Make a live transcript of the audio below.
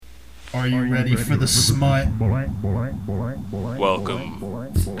Are you ready for the smut? Welcome.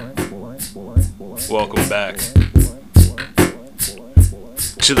 Welcome back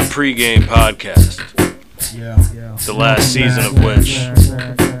to the pregame podcast. Yeah. The last season of which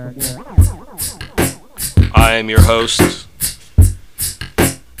I am your host,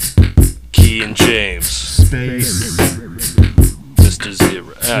 Key and James. Space. Mr.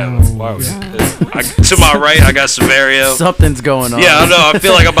 Zero. To my right, I got Severio. Something's going on. Yeah, I know. I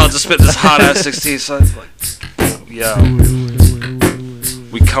feel like I'm about to spit this hot ass 16. So it's like, yo,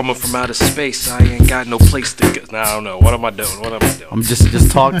 we coming from outer space. I ain't got no place to go. Nah, I don't know. What am I doing? I'm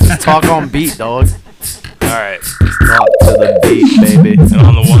just talk on beat, dog. All right. Just talk to the beat, baby. And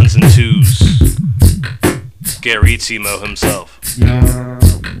on the ones and twos, Gary Timo himself. Yeah.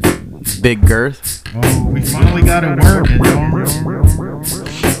 Big girth. Oh, we finally got it working, yo.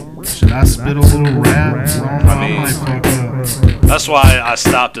 Should I spit a little rap? I mean, might fuck up. That's why I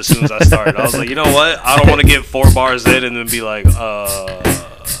stopped as soon as I started. I was like, you know what? I don't want to get 4 bars in and then be like, yeah.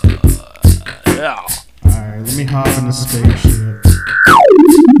 Alright, let me hop in the spaceship.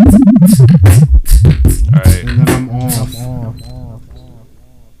 Alright, And then I'm off.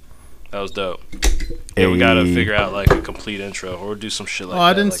 that was dope. Yeah, we gotta figure out like a complete intro or do some shit like that. Oh,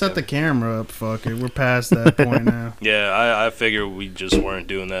 I didn't like set the camera up. Fuck it. We're past that point now. Yeah, I figured we just weren't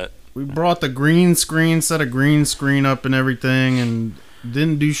doing that. We brought the green screen, set a green screen up and everything, and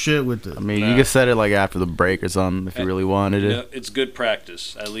didn't do shit with it. I mean, Nah. you could set it like after the break or something if you really wanted it. Yeah, it's good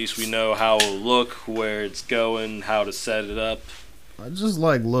practice. At least we know how it'll look, where it's going, how to set it up. I just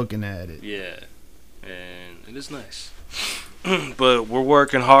like looking at it. Yeah, and it is nice. But we're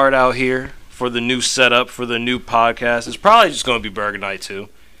working hard out here for the new setup, for the new podcast. It's probably just going to be Burger Night 2.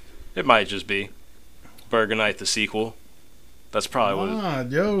 It might just be Burger Night the sequel. That's probably what it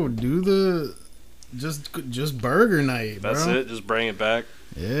is. Yo, do the just Burger Night, bro. That's it. Just bring it back.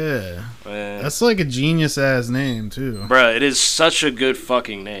 Yeah, Man. that's like a genius ass name too. Bruh, it is such a good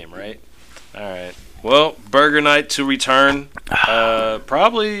fucking name, right? Alright. Well, Burger Night to return.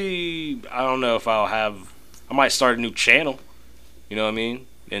 Probably, I don't know if I might start a new channel. You know what I mean?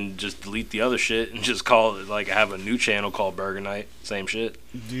 And just delete the other shit and just call it, like, have a new channel called Burger Night. Same shit.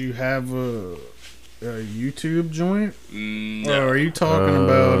 Do you have a YouTube joint? No. Or are you talking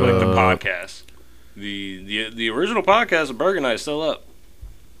about Like the podcast. The original podcast of Burger Night is still up.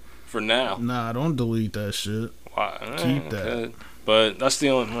 For now. Nah, don't delete that shit. Why? Keep that. Okay. But that's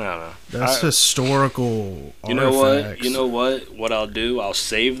the only, I don't know. That's historical. You know what? artifacts. You know what? What I'll do, I'll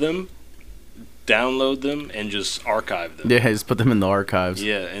save them, download them, and just archive them. Yeah, just put them in the archives.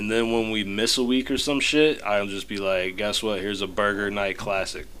 Yeah, and then when we miss a week or some shit, I'll just be like, guess what? Here's a Burger Night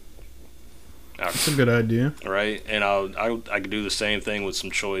classic. That's a good idea. Right? And I could do the same thing with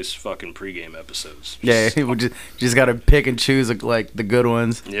some choice fucking pregame episodes. Yeah, we just gotta pick and choose like the good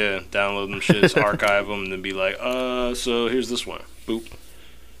ones. Yeah, download them shits, archive them, and then be like, so here's this one. Boop.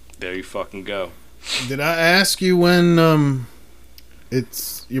 There you fucking go. Did I ask you when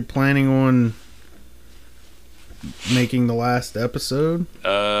you're planning on making the last episode?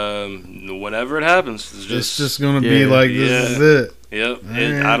 Whenever it happens. It's just gonna be like this is it. Yep.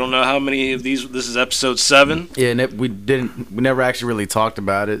 Alright. I don't know how many of these. This is episode 7. Yeah, and we never actually really talked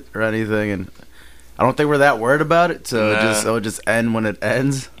about it or anything, and I don't think we're that worried about it. So Nah. it'll just end when it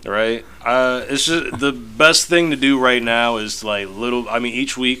ends. Right. It's just the best thing to do right now is like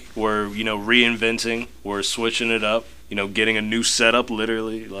each week we're reinventing, we're switching it up, getting a new setup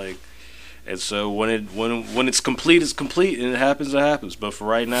literally like. And so when it's complete, it's complete, and it happens. But for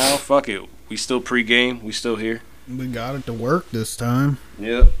right now, fuck it. We still pregame. We still here. We got it to work this time.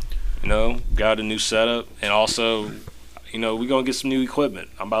 Yep. Got a new setup, and also, we gonna get some new equipment.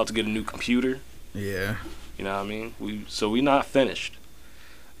 I'm about to get a new computer. Yeah. You know what I mean? We not finished.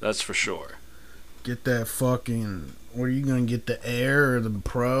 That's for sure. Get that fucking. What are you gonna get? The Air or the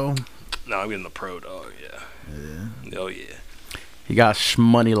Pro? No, I'm getting the Pro, dog. Yeah. Oh yeah. He got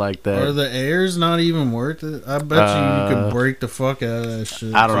shmoney like that. Are the Airs not even worth it? I bet you could break the fuck out of that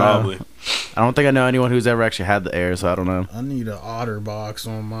shit. I don't Probably. know. I don't think I know anyone who's ever actually had the Air, so I don't know. I need an OtterBox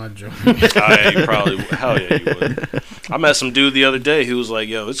on my joint. You probably hell yeah you would. I met some dude the other day who was like,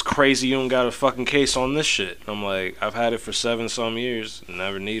 "Yo, it's crazy you don't got a fucking case on this shit." I'm like, "I've had it for 7 some years, and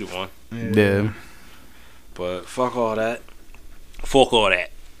never needed one." Yeah. But fuck all that. Fuck all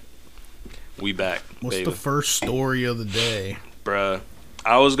that. We back. What's baby. the first story of the day? Bruh,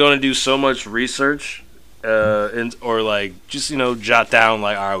 I was gonna do so much research, or like just jot down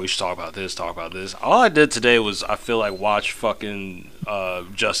like, all right, we should talk about this. All I did today was I feel like watch fucking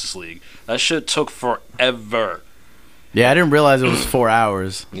Justice League. That shit took forever. Yeah, I didn't realize it was 4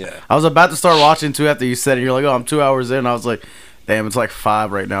 hours. Yeah. I was about to start watching too after you said it. You're like, oh, I'm 2 hours in. I was like, Damn, it's like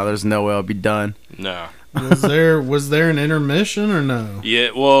 5 right now. There's no way I'll be done. No. Was there an intermission or no?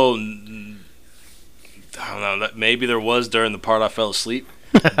 Yeah, well, I don't know. Maybe there was during the part I fell asleep,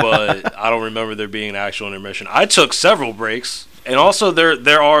 but I don't remember there being an actual intermission. I took several breaks, and also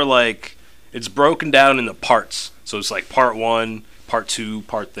there are like it's broken down into parts. So it's like part 1, part 2,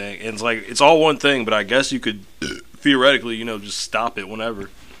 part thing, and it's like it's all one thing. But I guess you could theoretically, just stop it whenever.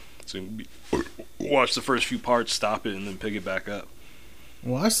 So you can watch the first few parts, stop it, and then pick it back up.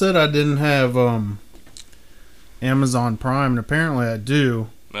 Well, I said I didn't have Amazon Prime, and apparently I do.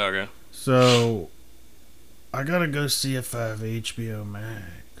 Okay. So I gotta go see if I have HBO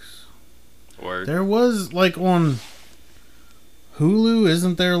Max. Word. There was like on Hulu,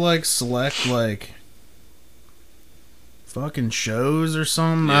 isn't there like select like fucking shows or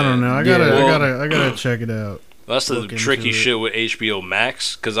something? I don't know. I gotta check it out. That's the Look tricky into it. shit with HBO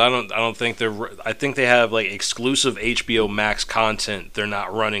Max, because I don't think I think they have like exclusive HBO Max content they're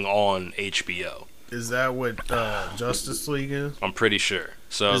not running on HBO. Is that what Justice League is? I'm pretty sure.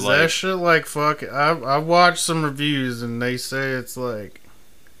 So Is like, that shit like fuck? I watched some reviews and they say it's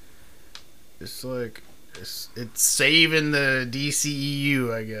it's saving the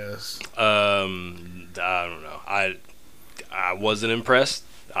DCEU, I guess. I don't know. I wasn't impressed.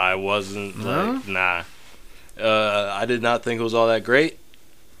 I wasn't like, nah. I did not think it was all that great.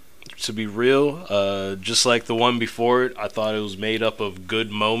 To be real, just like the one before it, I thought it was made up of good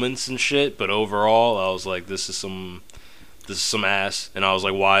moments and shit. But overall, I was like, this is some ass. And I was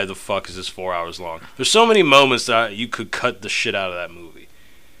like, why the fuck is this 4 hours long? There's so many moments that you could cut the shit out of that movie,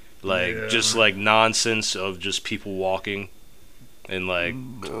 like just like nonsense of just people walking, and like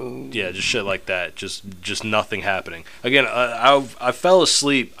just shit like that. Just nothing happening. Again, I fell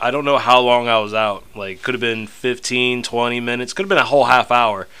asleep. I don't know how long I was out. Like, could have been 15, 20 minutes. Could have been a whole half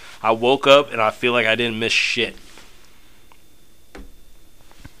hour. I woke up and I feel like I didn't miss shit.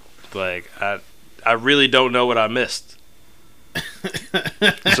 Like, I really don't know what I missed.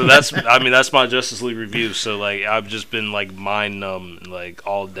 So that's my Justice League review. So like, I've just been like mind numb like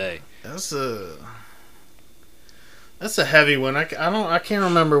all day. That's a heavy one. I can't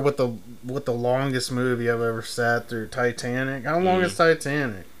remember what the longest movie I've ever sat through. Titanic. How long is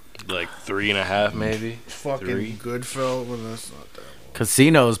Titanic? Like 3.5 maybe. Fucking 3. Goodfellas. Well, that's not that long.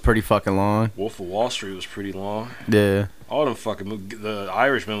 Casino is pretty fucking long. Wolf of Wall Street was pretty long. Yeah. All them fucking movies. The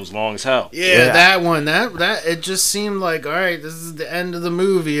Irishman was long as hell. Yeah, that one. That it just seemed like, all right, this is the end of the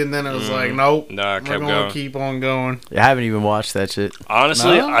movie, and then it was like, nope, Nah, I we're kept gonna going. keep on going. I haven't even watched that shit.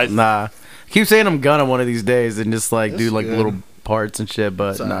 Honestly, No? Nah. I keep saying I'm gonna one of these days and just like That's do like good. little parts and shit,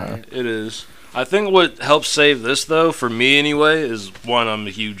 but It's nah. alright. it is. I think what helps save this though, for me anyway, is one, I'm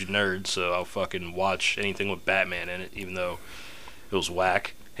a huge nerd, so I'll fucking watch anything with Batman in it, even though it was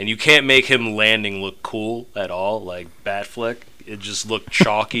whack. And you can't make him landing look cool at all, like Batfleck. It just looked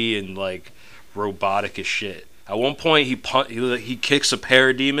chalky and like robotic as shit. At one point, he kicks a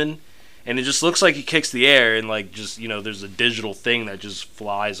parademon, and it just looks like he kicks the air, and like just there's a digital thing that just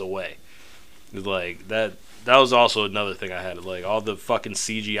flies away. Like that was also another thing I had. Like all the fucking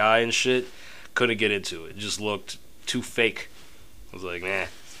CGI and shit, couldn't get into it. It just looked too fake. I was like, nah.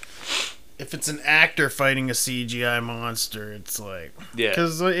 If it's an actor fighting a CGI monster, it's like, Yeah.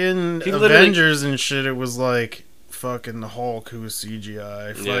 because in He literally- Avengers and shit, it was like fucking the Hulk who was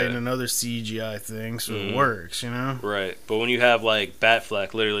CGI fighting another CGI thing, so it works, Right. But when you have like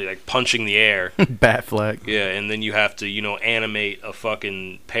Batfleck literally like punching the air, Batfleck. yeah, and then you have to animate a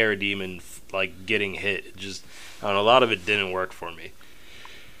fucking parademon like getting hit. It just, I don't know, a lot of it didn't work for me.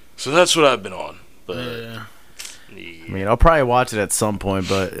 So that's what I've been on. But Yeah. I mean, I'll probably watch it at some point,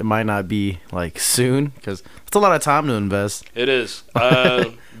 but it might not be like soon because it's a lot of time to invest. It is.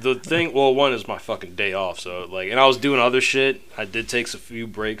 The thing, well, one is my fucking day off, so like, and I was doing other shit. I did take a few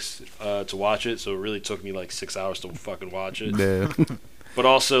breaks to watch it, so it really took me like 6 hours to fucking watch it. Yeah. But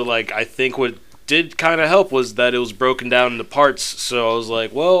also, like, I think what did kind of help was that it was broken down into parts. So I was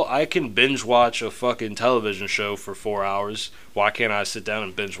like, well, I can binge watch a fucking television show for 4 hours. Why can't I sit down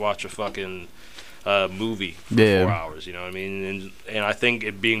and binge watch a fucking movie for 4 hours? You know what I mean? And I think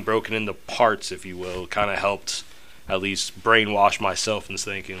it being broken into parts, if you will, kind of helped at least brainwash myself into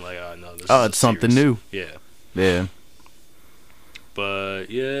thinking like, oh no, this is It's something serious. new. Yeah. Yeah. But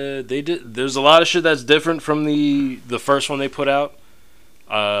yeah, they did. There's a lot of shit that's different from the first one they put out.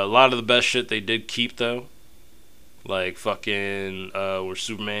 A lot of the best shit they did keep though, like fucking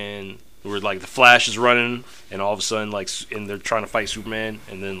where like the Flash is running and all of a sudden like and they're trying to fight Superman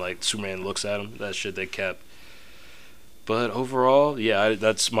and then like Superman looks at him. That shit they kept. But overall, yeah,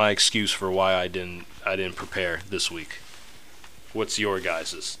 that's my excuse for why I didn't prepare this week. What's your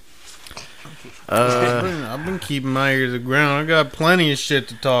guys's? I've been keeping my ear to the ground. I got plenty of shit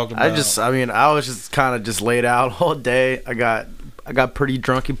to talk about. I was just kind of just laid out all day. I got pretty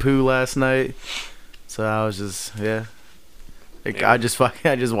drunky poo last night, so I was just I just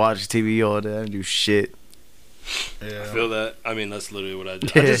watched TV all day. I didn't do shit. Yeah. I feel that. I mean, that's literally what I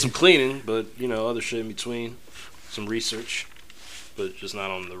did. I did some cleaning, but other shit in between, some research, but just not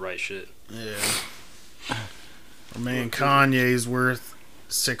on the right shit. Yeah. Our man Kanye's worth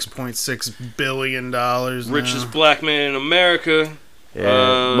 $6.6 billion. Richest black man in America.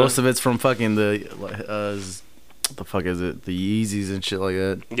 Yeah, most of it's from fucking what the fuck is it? The Yeezys and shit like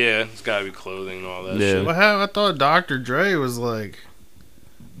that. Yeah, it's gotta be clothing and all that Yeah. shit. What happened? I thought Dr. Dre was like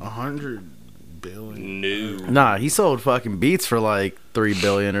 100 billion. No. Nah, he sold fucking Beats for like $3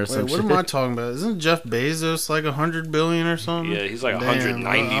 billion or Wait, some what shit. am I talking about? Isn't Jeff Bezos like 100 billion or something? Yeah, he's like Damn, 190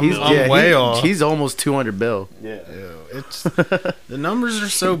 I'm- billion. I'm way off. He's almost 200 bill. Yeah. Ew, it's the numbers are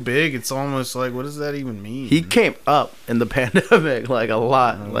so big. It's almost like, what does that even mean? He came up in the pandemic like a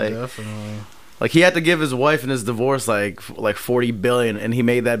lot. Oh, Like definitely. he had to give his wife and his divorce like 40 billion, and he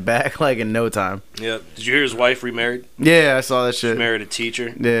made that back like in no time. Yep. Did you hear his wife remarried? Yeah, I saw that She shit. married a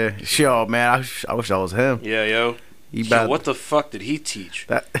teacher. Yeah, yo, man, I wish I was him. Yeah, yo. He So about what the fuck did he teach?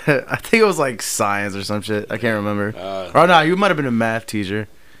 that. I think it was like science or some shit. I can't remember. Uh, Oh no, he might have been a math teacher.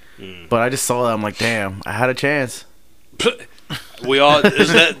 Mm. But I just saw that. I'm like, damn, I had a chance. We all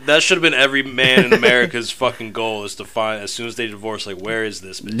that should have been every man in America's fucking goal, is to find, as soon as they divorce, like, where is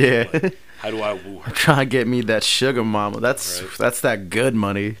this bitch? Yeah. Like, how do I woo her? Trying to get me that sugar mama. That's Right. that's that good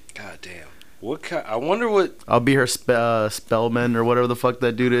money. God damn. What kind? I wonder what. I'll be her spellman or whatever the fuck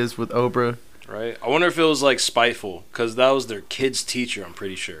that dude is with Oprah. Right. I wonder if it was like spiteful, because that was their kid's teacher. I'm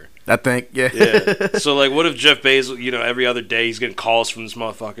pretty sure. I think, yeah. Yeah. So like, what if Jeff Bezos, every other day he's getting calls from this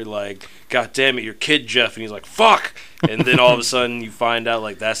motherfucker like, God damn it, your kid Jeff, and he's like, fuck, and then all of a sudden you find out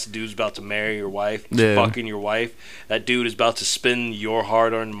like that's the dude's about to marry your wife, Yeah. fucking your wife. That dude is about to spend your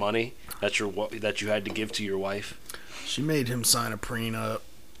hard-earned money that you had to give to your wife. She made him sign a prenup.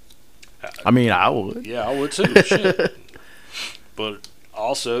 I mean, I would. Yeah, I would too. Shit. But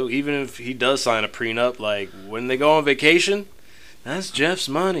also, even if he does sign a prenup, like when they go on vacation, that's Jeff's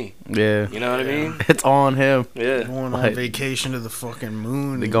money. Yeah. You know what I mean? It's on him. Yeah. Going Like- on vacation to the fucking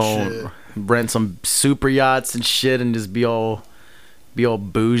moon. They and go shit. rent some super yachts and shit and just be all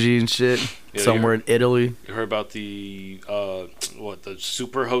bougie and shit Yeah, somewhere in Italy. You heard about the the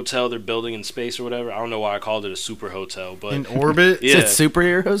super hotel they're building in space or whatever? I don't know why I called it a super hotel, but In orbit? yeah, Is it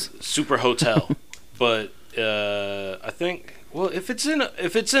superheroes? super hotel. But I think, well, if it's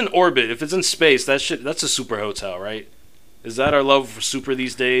in orbit, if it's in space, that's a super hotel, right? Is that our love for super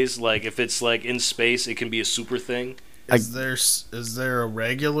these days? Like, if it's like in space, it can be a super thing. Is there a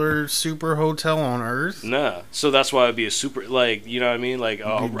regular super hotel on Earth? Nah. So that's why it'd be a super, like, you know what I mean? Like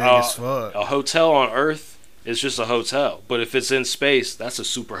It'd be big as fuck. a hotel on Earth is just a hotel, but if it's in space, that's a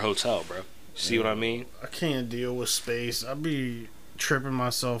super hotel, bro. See what I mean? I can't deal with space. I'd be tripping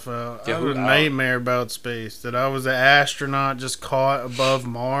myself out. Yeah, I have a nightmare about space. That I was an astronaut just caught above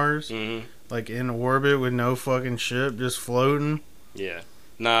Mars, Mm-hmm. like in orbit with no fucking ship, just floating. Yeah.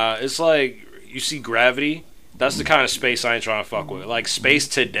 Nah, it's like, you see Gravity? That's the kind of space I ain't trying to fuck with. Like, space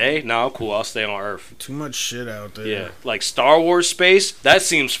today? Nah, I'm cool. I'll stay on Earth. Too much shit out there. Yeah. Like, Star Wars space? That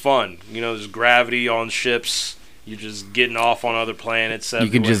seems fun. There's gravity on ships. You're just getting off on other planets. You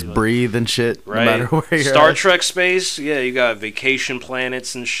can just breathe and shit Right. no matter where you're Star at. Trek space? Yeah, you got vacation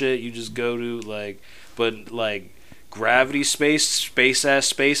planets and shit you just go to. Like, but, like, gravity space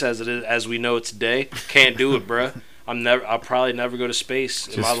as it is, as we know it today, can't do it, bruh. I'll probably never go to space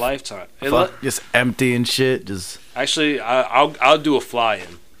in my Just lifetime. Just empty and shit. Just Actually, I'll do a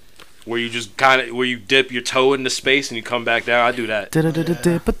fly-in, where you just where you dip your toe into space and you come back down. I do that.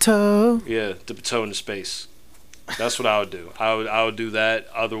 dip a toe. Yeah, dip a toe into space. That's what I would do. I would do that.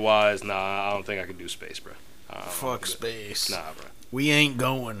 Otherwise, nah, I don't think I could do space, bro. Fuck space. Nah, bro. We ain't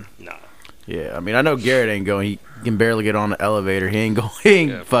going. Nah. Yeah, I mean, I know Garrett ain't going. He can barely get on the elevator. He ain't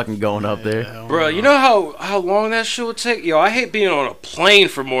Yeah. fucking going up there. Hell Bro, no. you know how long that shit would take? Yo, I hate being on a plane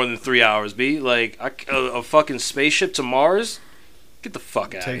for more than 3 hours, B. Like, a fucking spaceship to Mars? Get the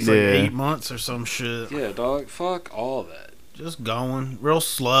fuck out of Takes here. like Yeah. 8 months or some shit. Yeah, dog. Fuck all that. Just going real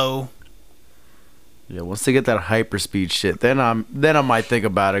slow. Yeah, once they get that hyperspeed shit, then I might think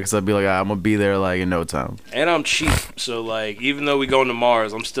about it because I'll be like, I'm gonna be there like in no time. And I'm cheap, so like, even though we going to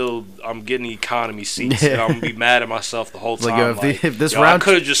Mars, I'm getting economy seats, and I'm gonna be mad at myself the whole Like, time. yo, if this round- I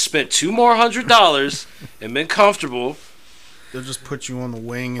could have just spent $200 and been comfortable. They'll just put you on the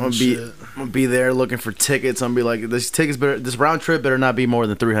wing I'm and gonna be, shit. I'm gonna be there looking for tickets. I'm gonna be like, this round trip better not be more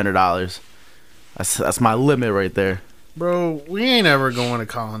than $300. That's my limit right there. Bro, we ain't ever going to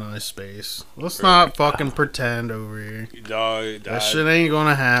colonize space. Let's not fucking pretend over here. Dog, That shit ain't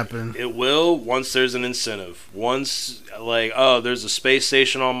gonna happen. It will once there's an incentive. Once, like, oh, there's a space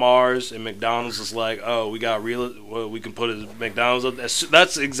station on Mars, and McDonald's is like, oh, we got we can put a McDonald's up.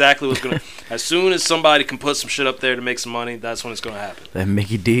 That's exactly what's gonna. As soon as somebody can put some shit up there to make some money, that's when it's gonna happen. That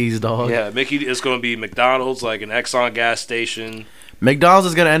Mickey D's, dog. Yeah, Mickey, it's gonna be McDonald's, like an Exxon gas station. McDonald's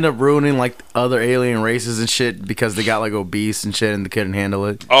is gonna end up ruining like other alien races and shit because they got like obese and shit and they couldn't handle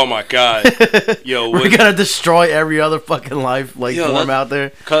it. Oh my god, yo, we're gonna destroy every other fucking life form out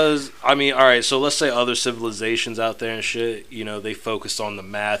there. Cause I mean, all right, so let's say other civilizations out there and shit, you know, they focus on the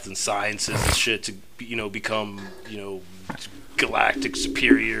math and sciences and shit to become galactic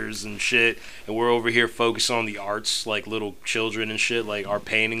superiors and shit, and we're over here focused on the arts like little children and shit. Like our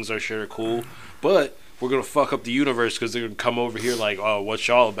paintings are cool, but we're gonna fuck up the universe because they're gonna come over here like, oh, what's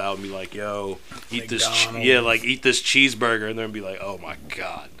y'all about? And be like, yo, eat this, eat this cheeseburger, and they're gonna be like, oh my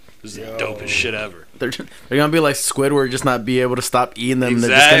god, this is the dopest shit ever. They're gonna be like Squidward, just not be able to stop eating them. Exactly.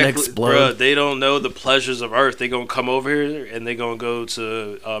 They're just gonna explode. Bruh, they don't know the pleasures of Earth. They gonna come over here and they gonna go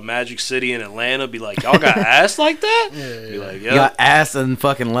to Magic City in Atlanta. Be like, y'all got ass like that? Be like, you got ass and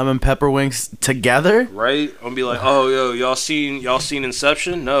fucking lemon pepper wings together, right? I'm gonna be like, oh, yo, y'all seen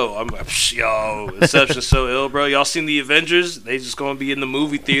Inception? No, Inception's so ill, bro. Y'all seen the Avengers? They just gonna be in the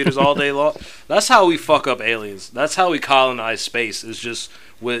movie theaters all day long. That's how we fuck up aliens. That's how we colonize space. Is just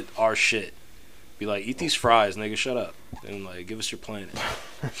with our shit. Be like, eat these fries, nigga, shut up. And, like, give us your planet.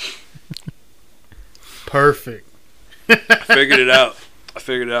 Perfect. I figured it out,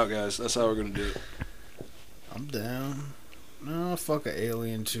 guys. That's how we're going to do it. I'm down. No, fuck an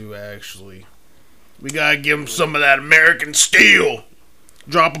alien, too, actually. We gotta give him some of that American steel.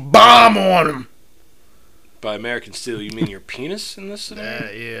 Drop a bomb on him. By American steel, you mean your penis in this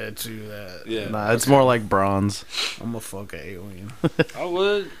scenario? Yeah, too, that. Yeah. Nah, it's more like bronze. I'm a fuck an alien. I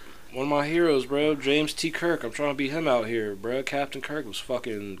would. One of my heroes, bro, James T. Kirk. I'm trying to beat him out here, bro. Captain Kirk was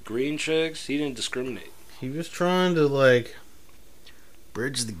fucking green chicks. He didn't discriminate. He was trying to, like,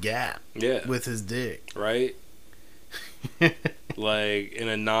 bridge the gap. Yeah. With his dick. Right? Like, in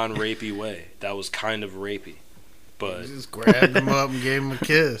a non-rapey way. That was kind of rapey. But he just grabbed him up and gave him a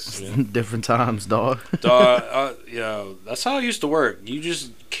kiss. Yeah. Different times, dog. Yo, that's how it used to work. You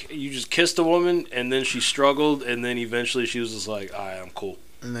just kissed a woman, and then she struggled, and then eventually she was just like, all right, I'm cool.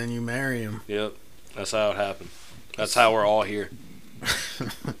 And then you marry him. Yep. That's how it happened. That's how we're all here.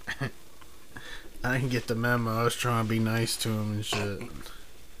 I didn't get the memo. I was trying to be nice to him and shit.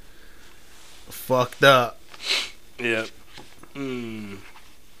 Fucked up. Yep.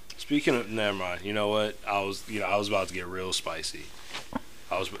 Speaking of, never mind. You know what? I was about to get real spicy.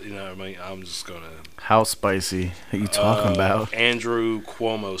 I'm just gonna. How spicy are you talking about? Andrew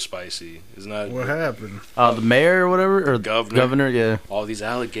Cuomo spicy. Isn't that what happened? The mayor or whatever, or governor. Yeah. All these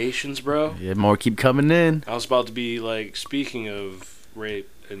allegations, bro. Yeah, more keep coming in. I was about to be like, speaking of rape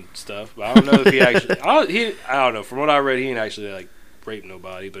and stuff, but I don't know if he actually. I don't know. From what I read, he ain't actually like raped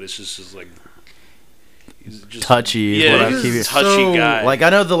nobody, but it's just like. He's just touchy. Yeah, he's a touchy guy. Like,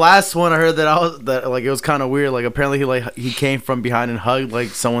 I know the last one I heard that like it was kind of weird. Like, apparently he came from behind and hugged like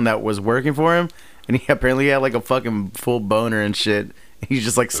someone that was working for him, and he apparently had like a fucking full boner and shit. He's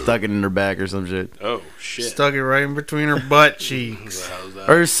just like stuck it in her back or some shit. Oh shit! Stuck it right in between her butt cheeks,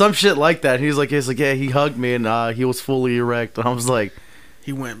 or some shit like that. He's like, yeah, he hugged me and he was fully erect, and I was like,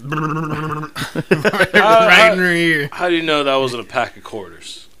 he went right in her ear. How do you know that wasn't a pack of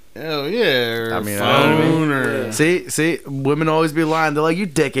quarters? Hell yeah. I mean, see, women always be lying. They're like, your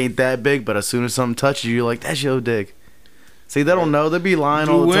dick ain't that big, but as soon as something touches you, you're like, that's your dick. See, they don't know. They be lying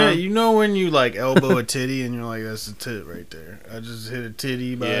all the time. You know when you like elbow a titty and you're like, that's a tit right there. I just hit a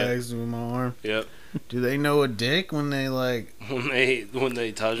titty by accident with my arm. Yep. Do they know a dick when they like when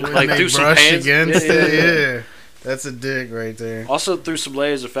they touch it? When like they through some brush pants? against it? Yeah. That's a dick right there. Also through some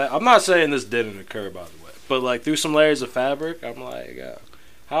layers of fabric. I'm not saying this didn't occur, by the way, but like through some layers of fabric, I'm like,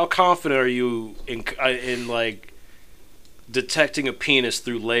 how confident are you in like detecting a penis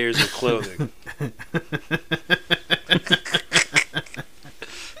through layers of clothing?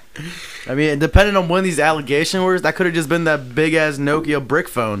 I mean, depending on when these allegations were, that could have just been that big ass Nokia brick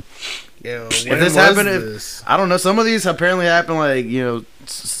phone. Yeah, if this happened, I don't know. Some of these apparently happened like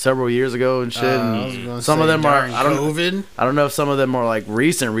several years ago and shit. And some of them are COVID. I don't know if some of them are like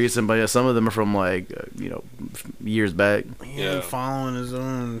recent, but yeah, some of them are from like years back. He ain't following his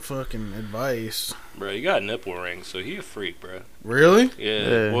own fucking advice. Bro, you got nipple rings, so he a freak, bro. Really?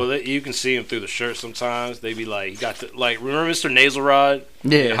 Yeah. Well, you can see him through the shirt sometimes. They be like, he got remember Mr. Nasal Rod?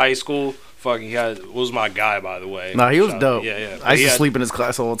 Yeah. In high school. Fucking was my guy, by the way. Nah, he was dope. Yeah. I used to sleep in his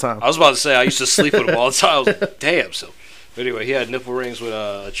class all the time. I was about to say I used to sleep with him all the time. I was like, damn. So Anyway, he had nipple rings with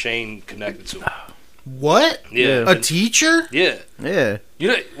a chain connected to him. What? Yeah. A teacher? Yeah. Yeah. You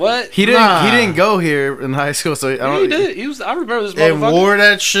know what? He didn't. Nah. He didn't go here in high school, so I Yeah, don't. he did. He was. I remember this And motherfucker. wore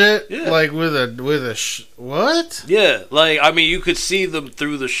that shit? Yeah. Like with a what? Yeah, like I mean, you could see them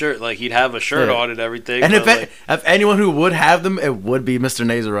through the shirt. Like he'd have a shirt Yeah. on and everything. And but, like, if anyone who would have them, it would be Mr.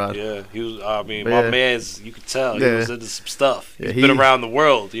 Nazarod. yeah, he was. I mean, Yeah. my man's. You could tell he Yeah. was into some stuff. Yeah, He's been he- around the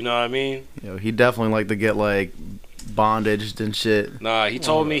world. You know what I mean? You know, he definitely liked to get like bondaged and shit. Nah, he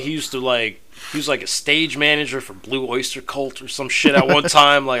told me he used to like. He was like a stage manager for Blue Oyster Cult or some shit at one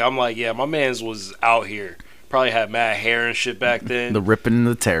time. Like I'm like, yeah, my man's was out here. Probably had mad hair and shit back then. The ripping and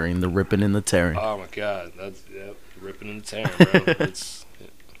the tearing, the ripping and the tearing. Oh my god, that's ripping and tearing, bro.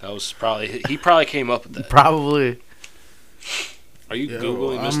 That was probably he probably came up with that. Probably. Are you Yo,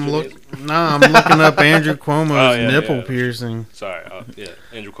 googling I'm Mr. I'm looking up Andrew Cuomo's Oh, yeah, nipple yeah. piercing. Sorry, yeah,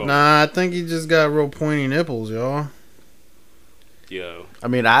 Andrew Cuomo. Nah, I think he just got real pointy nipples, y'all. Yo, I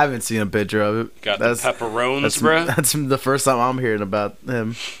mean, I haven't seen a picture of it. got That's the pepperones, that's, bro. that's the first time I'm hearing about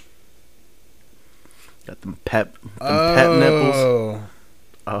him. Got them pep nipples.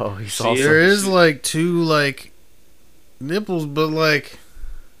 Oh, he's See, also. There is like two like nipples, but like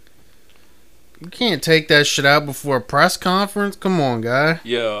you can't take that shit out before a press conference. Come on, guy.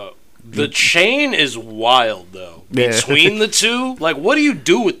 Yo, the chain is wild though. Yeah. Between the two, like, what do?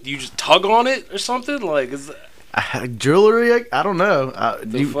 You just tug on it or something? Like, is Jewelry? I don't know.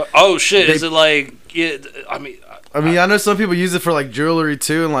 oh shit? they- Is it like? Yeah, I mean, I mean, I know some people use it for like jewelry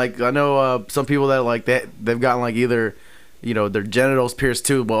too, and like I know some people that like they've gotten like either, you know, their genitals pierced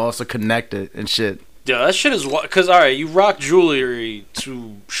too, but also connected and shit. yeah, that shit is what? Cause all right, you rock jewelry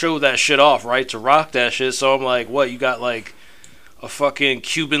to show that shit off, right? To rock that shit. So I'm like, what? You got like a fucking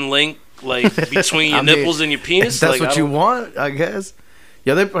Cuban link like between your I mean, nipples and your penis? If that's like, what you want, I guess.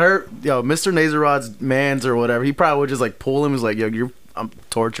 Yeah, they heard, Mr. Nazarod's mans or whatever. He probably would just like pull him. He's like, yo, I'm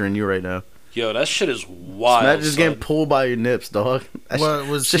torturing you right now. Yo, that shit is wild. Imagine just son. getting pulled by your nips, dog. That What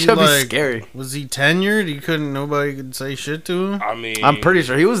was shit he should be like? scary. Was he tenured? He couldn't. Nobody could say shit to him. I mean, I'm pretty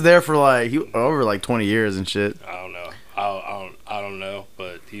sure he was there for like over like 20 years and shit. I don't know. I don't know,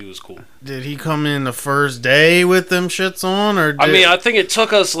 but he was cool. Did he come in the first day with them shits on, or? Did, I mean, I think it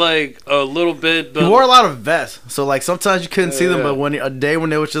took us like a little bit. But He wore a lot of vests, so like sometimes you couldn't see them, Yeah. but when a day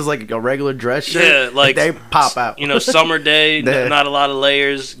when it was just like a regular dress shirt, Yeah, like, they pop out. you know, summer day, Yeah. not a lot of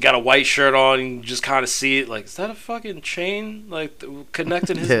layers. Got a white shirt on, and you just kind of see it. Like, is that a fucking chain like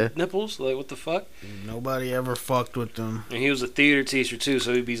connecting his Yeah. nipples? Like, what the fuck? nobody ever fucked with them. And he was a theater teacher too,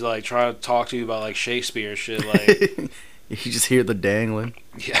 so he'd be like trying to talk to you about like Shakespeare and shit. Like, You just hear the dangling.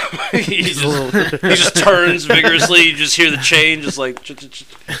 yeah, he just turns vigorously. You just hear the chain, just like.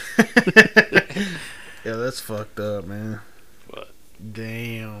 Yeah, that's fucked up, man. What?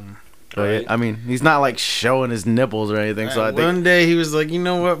 Damn. Oh, yeah. Right. I mean, he's not like showing his nipples or anything, so I think One day he was like, you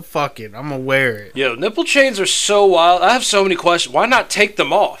know what? Fuck it. I'm gonna wear it. Yo, nipple chains are so wild. I have so many questions. Why not take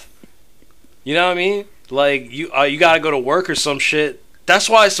them off? You know what I mean? Like you got to go to work or some shit. That's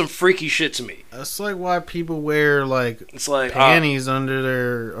why it's some freaky shit to me. That's like why people wear like It's like panties under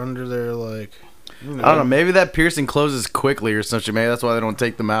their like. You know. I don't know. Maybe that piercing closes quickly or something. Maybe that's why they don't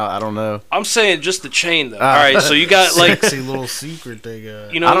take them out. I don't know. I'm saying just the chain though. All right, so you got like Sexy little secret they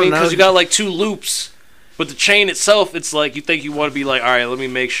got. you know I what I don't mean? know. Because you got like two loops, but the chain itself, it's like you think you want to be like, all right, let me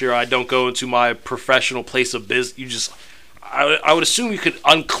make sure I don't go into my professional place of business. You just, I would assume you could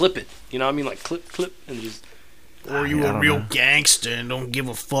unclip it. You know what I mean? Like clip, and just. Or you I a don't real know. gangster and don't give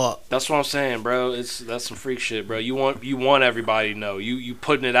a fuck. That's what I'm saying, bro. That's some freak shit, bro. You want everybody to know. You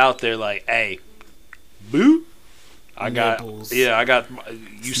putting it out there like, hey, boo. I got Nipples.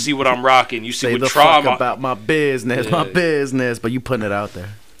 you see what I'm rocking. You see Say what the trauma fuck about my business, my Yeah. business, but you putting it out there.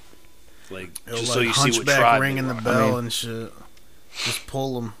 like Yo, just like so you see what Hunchback tribe ringing they the rock. bell I mean- and shit. Just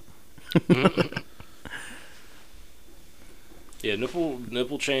pull them. Yeah,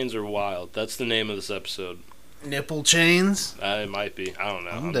 nipple chains are wild. That's the name of this episode. Nipple chains. It might be. I don't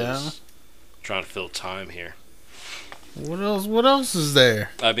know. I'm down. just trying to fill time here. What else? What else is there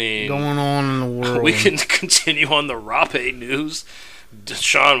I mean, going on in the world? we can continue on the Rape news.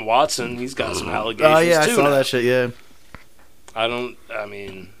 Deshaun Watson, he's got some allegations Oh yeah, I too saw now. that shit. Yeah. I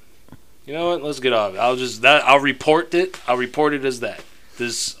mean, you know what? Let's get off it. I'll report it. I'll report it as that.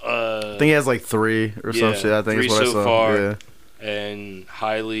 This I think he has like 3 or some Yeah, shit. I think 3 is what I so saw. far. Yeah. and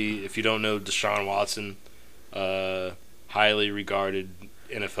highly, if you don't know Deshaun Watson, highly regarded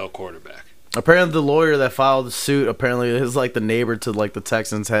NFL quarterback. Apparently, the lawyer that filed the suit apparently is like the neighbor to like the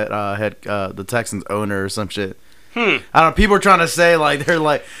Texans the Texans owner or some shit. Hmm. I don't know. People are trying to say like they're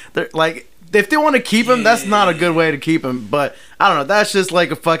like if they want to keep him, that's not a good way to keep him. But I don't know. That's just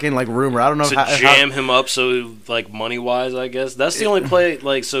like a fucking like rumor. I don't know to jam him up so like money wise. I guess that's the only play.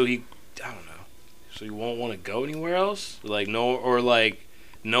 Like so he, I don't know. So you won't want to go anywhere else. Like no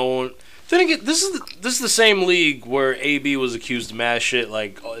one. Then again, this is the same league where AB was accused of mad shit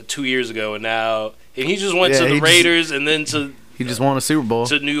like 2 years ago, and he just went to the Raiders and then to he just won a Super Bowl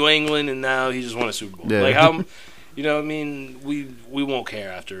to New England, and now he just won a Super Bowl. Yeah. Like how, you know, what I mean, we won't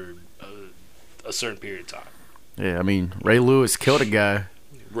care after a certain period of time. Yeah, I mean, Ray Lewis killed a guy.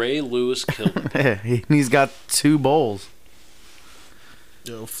 Ray Lewis killed him. Yeah, he's got 2 bowls.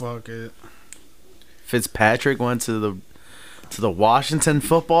 Yo, fuck it. Fitzpatrick went to the Washington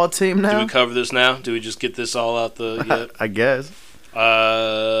football team now. Do we cover this now? Do we just get this all out the? Yeah. I guess.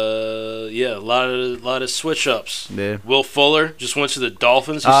 Yeah, a lot of switch ups. Yeah. Will Fuller just went to the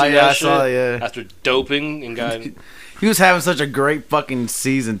Dolphins. You see Yeah, that I shit? saw that, yeah. After doping and got. He was having such a great fucking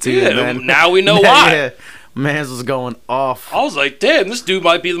season too. Yeah, man. now we know why. Yeah, Mans was going off. I was like, damn, this dude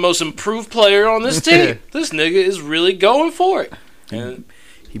might be the most improved player on this team. This nigga is really going for it. And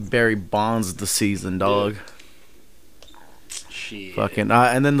He buried Bonds the season, dog. shit. Fucking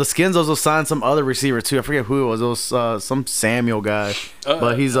and then the Skins also signed some other receiver too. I forget who it was. It was some Samuel guy,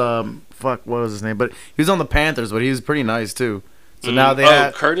 but he's fuck, what was his name? But he was on the Panthers, but he was pretty nice too. So now they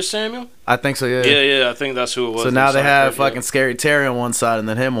have Curtis Samuel? I think so, yeah. Yeah, I think that's who it was. So now they have Curtis, fucking Scary Terry on one side and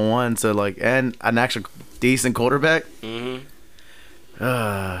then him on one. So like, and an actual decent quarterback. Mm-hmm.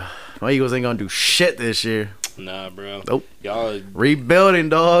 My Eagles ain't gonna do shit this year. Nah, bro. Nope. Y'all Rebuilding,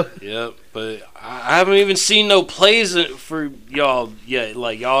 dog. Yep, but I haven't even seen no plays for y'all yet.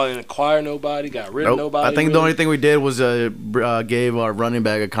 Like y'all didn't acquire nobody, got rid of nobody. I think really? the only thing we did was gave our running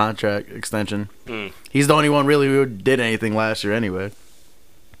back a contract extension. Mm. He's the only one really who did anything last year anyway.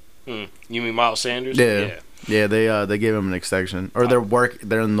 You mean Miles Sanders? Yeah, they gave him an extension, or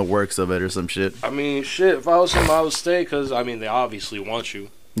they're in the works of it or some shit. I mean, shit. If I was him, I would stay because I mean they obviously want you.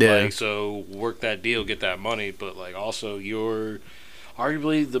 Yeah. Like, so work that deal, get that money, but like also you're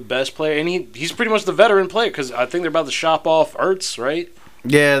arguably the best player, and he's pretty much the veteran player because I think they're about to shop off Ertz, right?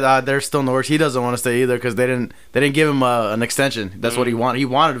 Yeah, they're still in the works. He doesn't want to stay either because they didn't give him an extension. That's what he wanted. He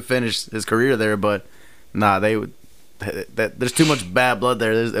wanted to finish his career there, but nah, there's too much bad blood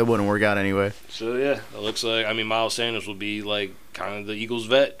there. It wouldn't work out anyway. So yeah, it looks like Miles Sanders will be like kind of the Eagles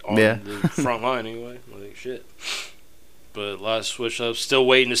vet on the front line anyway. Like shit. But a lot of switch ups. Still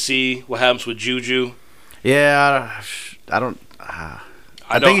waiting to see what happens with Juju. Yeah,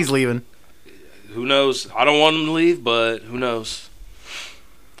 I think he's leaving. Who knows? I don't want him to leave, but who knows?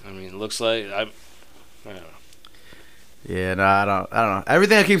 I mean, it looks like I don't know. Yeah, no, I don't know.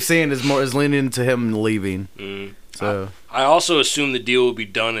 Everything I keep seeing is leaning into him leaving. So I also assume the deal will be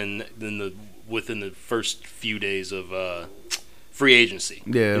done within the first few days of free agency.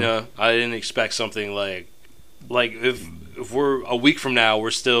 Yeah, you know, I didn't expect something like if we're a week from now,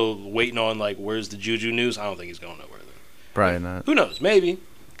 we're still waiting on like where's the Juju news. I don't think he's going nowhere then. Probably not. Who knows? Maybe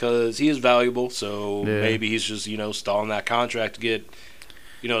because he is valuable. So maybe he's just stalling that contract to get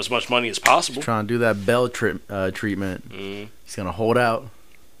as much money as possible. He's trying to do that Bell treatment. He's gonna hold out.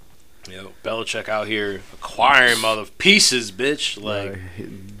 Belichick out here acquiring mother pieces, bitch. Like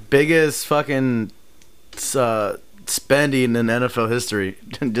biggest fucking spending in NFL history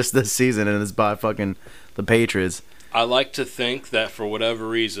just this season, and it's by fucking the Patriots. I like to think that for whatever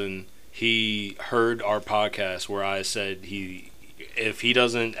reason he heard our podcast where I said if he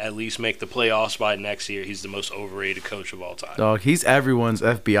doesn't at least make the playoffs by next year, he's the most overrated coach of all time. Dog, he's everyone's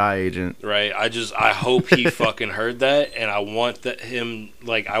FBI agent. Right. I hope he fucking heard that, and I want that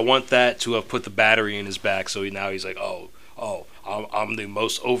to have put the battery in his back, so he's like, I'm the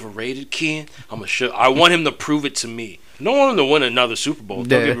most overrated kid. I want him to prove it to me. I don't want him to win another Super Bowl.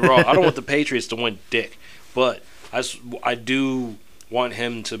 Don't get me wrong. I don't want the Patriots to win dick, but I do want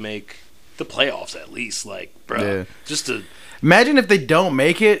him to make the playoffs at least, like, bro. Just to imagine if they don't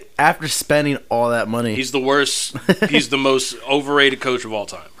make it after spending all that money. He's the worst. He's the most overrated coach of all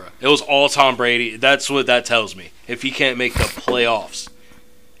time, bro. It was all Tom Brady. That's what that tells me. If he can't make the playoffs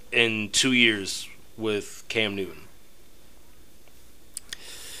in 2 years with Cam Newton,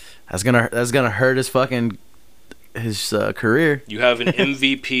 that's gonna hurt his career. You have an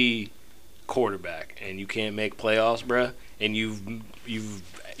MVP quarterback, and you can't make playoffs, bro. And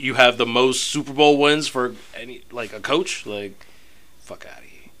you have the most Super Bowl wins for any a coach. Like, fuck out of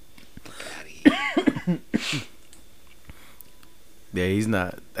here. Yeah, he's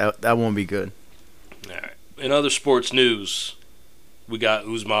not. That won't be good. All right. In other sports news, we got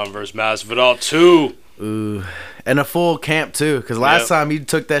Usman versus Masvidal 2. Ooh, and a full camp too. Because last Yep. time he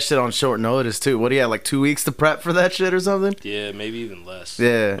took that shit on short notice too. What, he had like 2 weeks to prep for that shit or something? Yeah, maybe even less.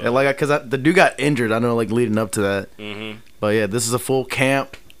 Yeah, and like, because the dude got injured, I know, like leading up to that. Mm-hmm. But yeah, this is a full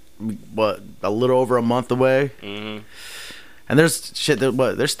camp. What, a little over a month away, Mm-hmm. and there's shit.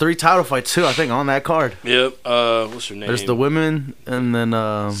 There's 3 title fights too, I think, on that card. Yep. What's her name? There's the women, and then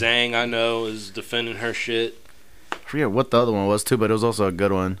Zhang, I know, is defending her shit. I forget what the other one was too, but it was also a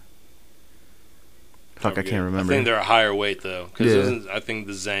good one. Fuck, I can't remember. I think they're a higher weight though, because Yeah. I think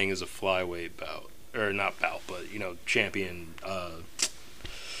the Zhang is a flyweight bout, or not bout, but champion,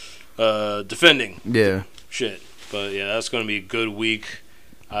 defending Yeah. shit. But yeah, that's gonna be a good week.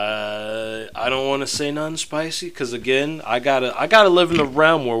 I don't want to say nothing spicy, because again, I gotta live in the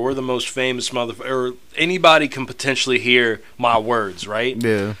realm where we're the most famous or anybody can potentially hear my words, right?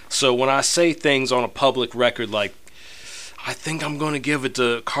 Yeah. So when I say things on a public record, like, I think I'm going to give it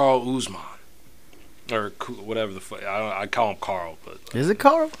to Carl Usman. Or whatever the fuck. I call him Carl, but Is it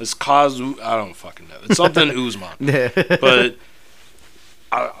Carl? it's Kaz. I don't fucking know. It's something Usman. Yeah. But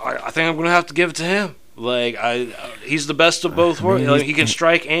I think I'm going to have to give it to him. Like, he's the best of both worlds. Like, he can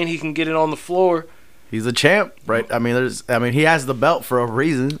strike and he can get it on the floor. He's a champ, right? I mean, he has the belt for a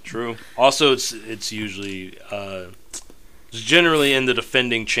reason. True. Also, it's usually it's generally in the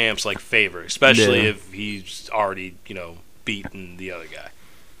defending champs like favor, especially Yeah. if he's already beaten the other guy.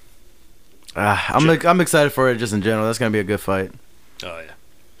 I'm excited for it just in general. That's gonna be a good fight. Oh yeah.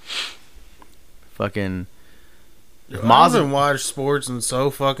 Fucking I haven't watched sports in so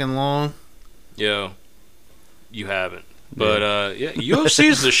fucking long. Yo, you haven't. But yeah,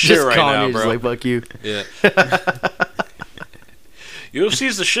 UFC's the shit just right calling now, you, bro. just like fuck you. Yeah.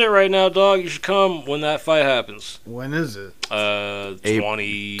 UFC's the shit right now, dog. You should come when that fight happens. When is it?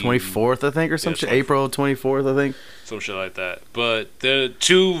 24th, I think, or some Yeah, shit. 24th. April 24th, I think. Some shit like that. But they're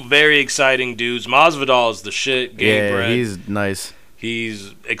two very exciting dudes. Masvidal is the shit. Game Yeah, bred. he's nice.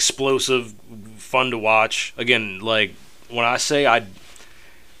 He's explosive, fun to watch. Again, like when I say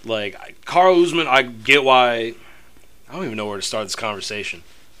Carl Usman, I get why. I don't even know where to start this conversation,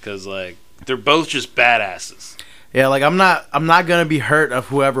 because like they're both just badasses. Yeah, like I'm not gonna be hurt of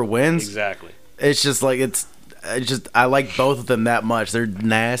whoever wins. Exactly. It's just like I like both of them that much. They're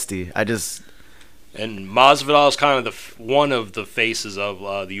nasty. And Masvidal is kind of one of the faces of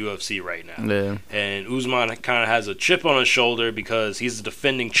the UFC right now. Yeah. And Usman kind of has a chip on his shoulder because he's the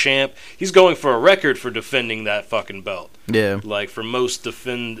defending champ. He's going for a record for defending that fucking belt. Yeah. Like for most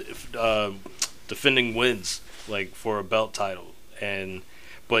defending wins, like for a belt title.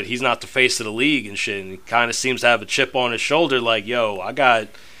 But he's not the face of the league and shit. And he kind of seems to have a chip on his shoulder. Like, yo, I got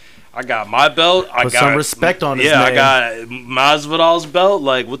my belt. I Put got some respect on his Yeah, name. I got I'm belt.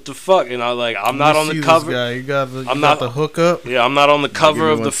 Like, what the fuck? And I'm not on the cover. You got the I'm not the hookup. Yeah, I'm not on the cover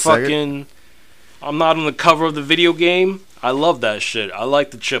me of the 1 second. fucking. I'm not on the cover of the video game. I love that shit. I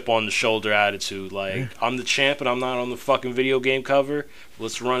like the chip on the shoulder attitude. Like, I'm the champ and I'm not on the fucking video game cover.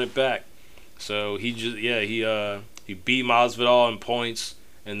 Let's run it back. So he beat Masvidal in points,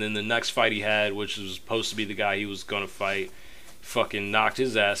 and then the next fight he had, which was supposed to be the guy he was gonna fight, fucking knocked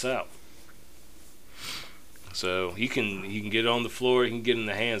his ass out. So he can get it on the floor, he can get it in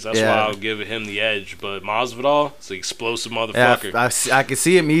the hands. That's Yeah. why I'll give him the edge. But Masvidal, it's an explosive Yeah, motherfucker. I can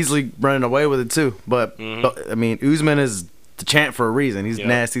see him easily running away with it too. But, I mean, Usman is the champ for a reason. He's Yeah.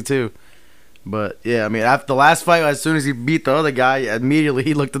 nasty too. But yeah, I mean, after the last fight, as soon as he beat the other guy, immediately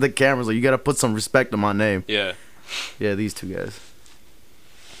he looked at the cameras like, "You got to put some respect on my name." Yeah. Yeah, these two guys.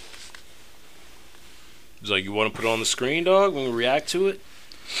 He's like, you want to put it on the screen, dog? We can react to it.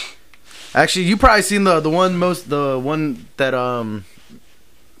 Actually, you probably seen the one that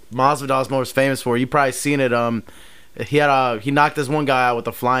Masvidal's most famous for. You probably seen it. He knocked this one guy out with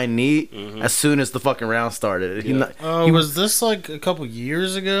a flying knee as soon as the fucking round started. Yeah. He Was this like a couple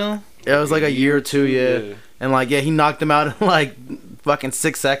years ago? It was like a year or two, yeah. And like, yeah, he knocked him out in like fucking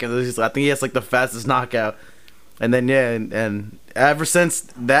 6 seconds. I think he has like the fastest knockout. And then yeah, and ever since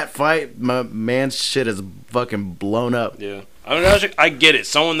that fight, my man's shit is fucking blown up. Yeah. I mean, I get it.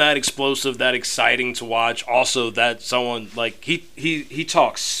 Someone that explosive, that exciting to watch. Also, that someone like he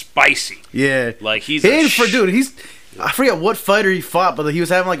talks spicy. Yeah, Like he's I forget what fighter he fought, but he was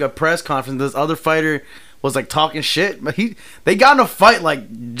having like a press conference. This other fighter was like talking shit, but they got in a fight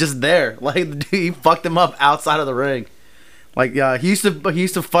like just there. Like the dude, he fucked him up outside of the ring. Like he used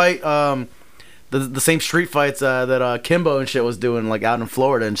to fight the same street fights that Kimbo and shit was doing, like out in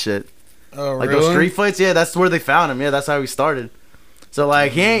Florida and shit. Oh, Like really? those street fights, yeah, that's where they found him. Yeah, that's how he started. So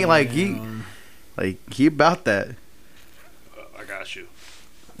like he ain't like he about that. I got you.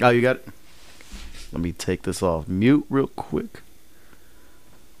 Oh, you got it. Let me take this off mute real quick.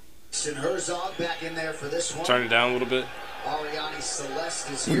 Herzog back in there for this one. Turn it down a little bit. Ariani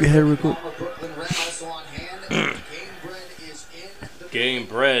Celeste is Look here. ahead real quick. Brooklyn Red also on hand. Game Bread is in the Game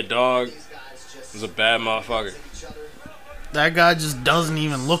bread, dog. These guys just Is a bad motherfucker. each other. That guy just doesn't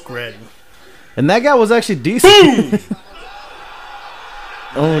even look ready. And that guy was actually decent.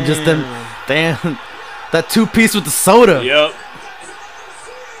 Oh, just them. Damn. That 2-piece with the soda. Yep.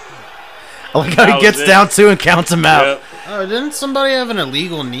 I like how That he gets was it. down 2 and counts him out. Yep. Oh, didn't somebody have an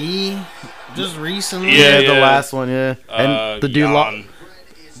illegal knee just recently? Yeah, The last one, yeah. And the dude Jan.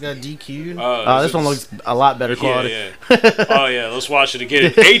 Got DQ'd. this one looks a lot better quality. Yeah. Oh yeah, let's watch it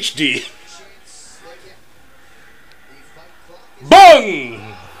again. HD.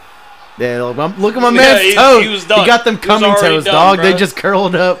 Bung! Yeah, look at my Yeah, man's he- toes. he was done. He got them He was coming already toes, done, dog. They bruh. just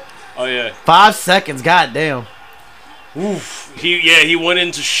curled up. Oh yeah. 5 seconds. God damn. Oof. He went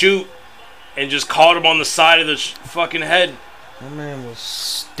in to shoot and just caught him on the side of the fucking head. My man was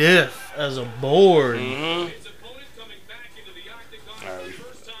stiff as a board. Mm-hmm.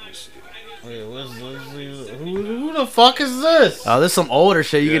 Wait, who the fuck is this? Oh, this is some older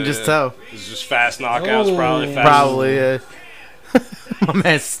shit. You Yeah, can just yeah. tell. It's just fast knockouts, Oh. probably. Fast. Probably, yeah. My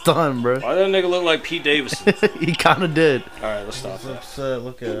man's stunned, bro. Why that nigga look like Pete Davidson? He kind of did. All right, let's stop He's that, upset.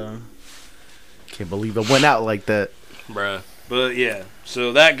 Look at him. Can't believe it went out like that. bruh. But yeah,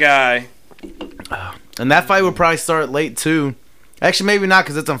 so that guy. And that fight would probably start late too. Actually, maybe not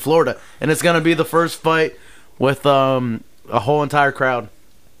because it's in Florida, and it's gonna be the first fight with a whole entire crowd.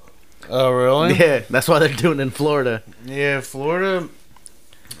 Oh, really? Yeah, that's why they're doing it in Florida. Yeah, Florida.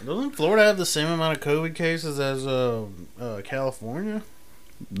 Doesn't Florida have the same amount of COVID cases as California?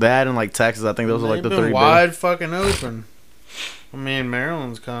 That and like Texas, I think those are like the They've been 3 wide fucking open. I mean,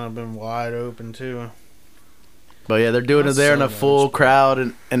 Maryland's kind of been wide open too. But yeah, they're doing That's it there in so a full much.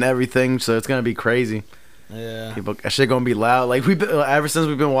 crowd and everything, so it's gonna be crazy. Yeah. People, that shit gonna be loud. Like we've been ever since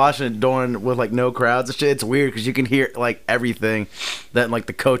we've been watching it during with like no crowds and shit. It's weird because you can hear like everything that like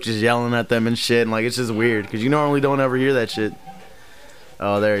the coach is yelling at them and shit, and like it's just weird because you normally don't ever hear that shit.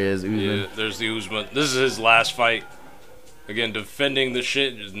 Oh, there he is, Usman. Yeah, there's the Usman. This is his last fight. Again, defending the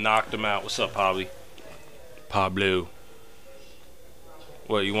shit, just knocked him out. What's up, Pablo?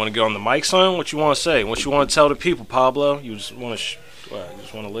 What, you want to get on the mic, son? What you want to say? What you want to tell the people, Pablo? You just want to, what? You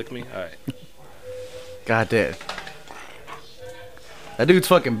just want to lick me? All right. God damn. That dude's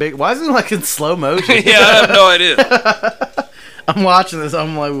fucking big. Why is he like in slow motion? Yeah, I have no idea. I'm watching this.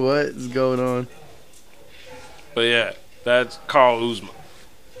 I'm like, what is going on? But yeah, that's Carl Usman,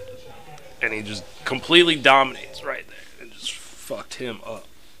 and he just completely dominates right there and just fucked him up.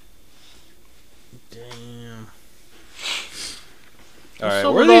 Damn. All right,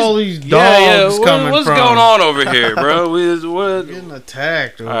 up where with are all these dogs coming what's from? going on over here, bro? What? Getting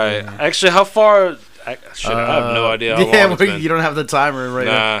attacked. All right, actually, how far? I have no idea how Yeah, long it's been. you don't have the timer right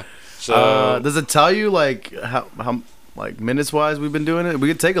now. Nah. So Does it tell you like how like minutes wise we've been doing it? We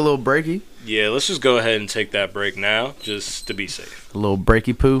could take a little breaky. yeah, let's just go ahead and take that break now, just to be safe. A little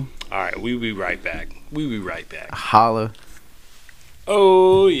breaky poo. All right, we'll be right back. Holla.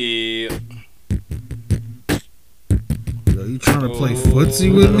 Oh yeah. Yo, you trying to play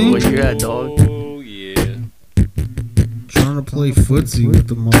footsie with me? What you got, dog? Oh yeah. Trying to play footsie with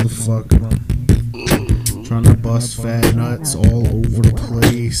the motherfucker. Trying to bust fat nuts all over the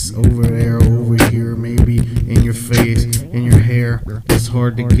place. Over there, over here, maybe in your face, in your hair. It's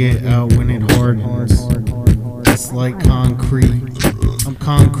hard to get out when it hardens. It's like concrete. I'm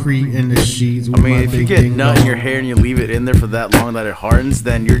concrete in the sheets. I mean, if you get nut in your hair and you leave it in there for that long that it hardens,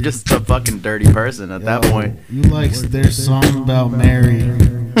 then you're just a fucking dirty person at that point. You like, there's something about Mary.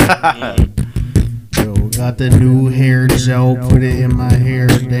 Yo, got the new hair gel, put it in my hair.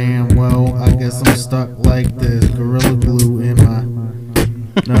 Damn, well, I guess I'm stuck like this. Gorilla glue in my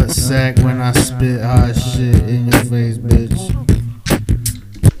nut sack when I spit hot shit in your face, bitch.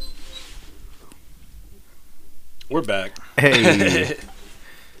 We're back. Hey.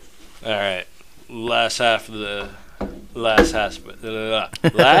 All right. Last half of the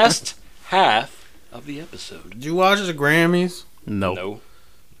episode. Did you watch the Grammys? No. No.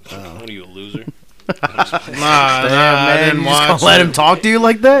 What are you, a loser? Nah, I Man, didn't you just watch gonna let it. him talk to you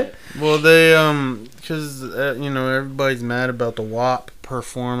like that? Well, they because everybody's mad about the WAP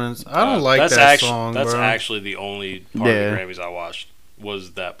performance. I don't like that song, That's bro. actually the only part Yeah. of the Grammys I watched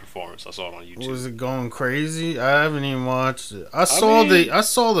was that performance. I saw it on YouTube. Was it going crazy? I haven't even watched it. I saw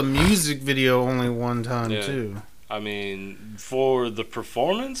the music video only one time Yeah. too. I mean, for the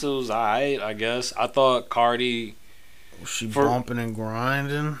performance, it was alright, I guess. I thought Cardi, Was she For- bumping and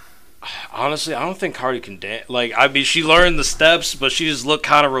grinding? Honestly, I don't think Cardi can dance. Like, I mean, she learned the steps, but she just looked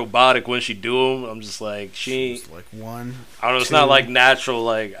kind of robotic when she do them. I'm just like, It's like one I don't know. It's two, not like natural,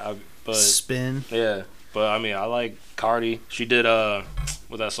 but spin. yeah. But I mean, I like Cardi. She did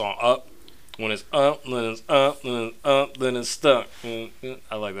with that song Up. When it's up, then it's up, then it's up, then it's stuck.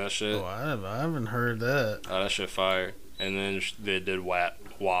 I like that shit. Oh, I haven't heard that. Oh, that shit fire. And then they did WAP.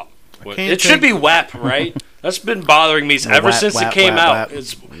 can't It should be WAP, right? That's been bothering me ever WAP, since WAP, it came WAP, out. WAP.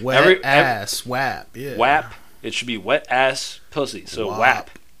 It's Wet ass, WAP, yeah. WAP. It should be wet ass pussy. So WAP. WAP.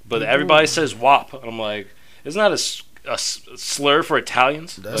 But everybody says WAP. I'm like, isn't that a slur for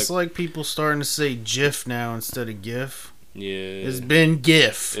Italians? That's like people starting to say GIF now instead of GIF. Yeah. It's been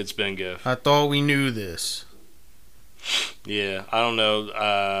GIF. It's been GIF. I thought we knew this. Yeah, I don't know.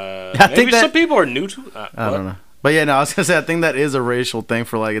 I think maybe that- some people are new to it. I don't know. But yeah, no, I was gonna say I think that is a racial thing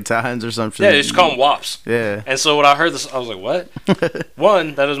for like Italians or something. Yeah, they just call them WAPs. Yeah. And so when I heard this, I was like, "What?"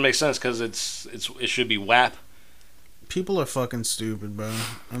 One, that doesn't make sense because it should be WAP. People are fucking stupid, bro.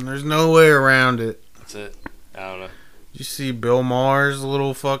 And there's no way around it. That's it. I don't know. Did you see Bill Maher's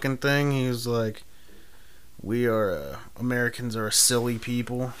little fucking thing? He was like, Americans are a silly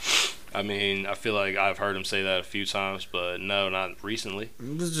people. I mean, I feel like I've heard him say that a few times, but no, not recently.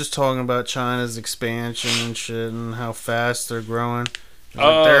 He was just talking about China's expansion and shit and how fast they're growing.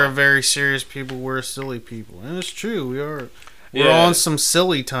 Like, they're very serious people. We're silly people. And it's true. We're Yeah. on some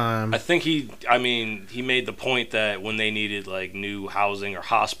silly time. I think he made the point that when they needed like new housing or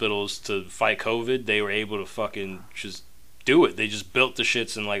hospitals to fight COVID, they were able to fucking just do it. They just built the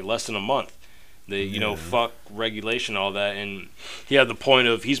shits in like less than a month. They, fuck regulation, all that. And he had the point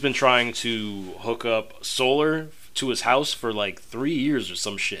of he's been trying to hook up solar to his house for like 3 years or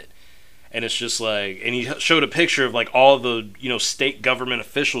some shit. And it's just like, and he showed a picture of like all the, state government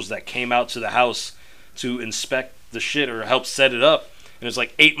officials that came out to the house to inspect the shit or help set it up. And it's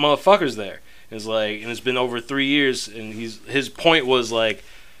like 8 motherfuckers there. And it's like, and it's been over 3 years. And his point was like,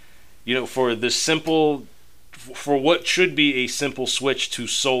 for this simple, for what should be a simple switch to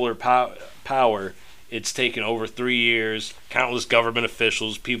solar power, it's taken over 3 years, countless government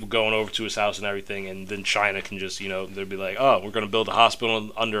officials, people going over to his house and everything, and then China can just, they'd be like, oh, we're going to build a hospital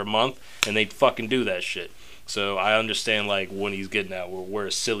in under a month, and they'd fucking do that shit. So I understand, like, when he's getting at, we're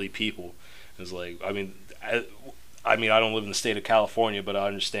a silly people. It's like, I mean, I don't live in the state of California, but I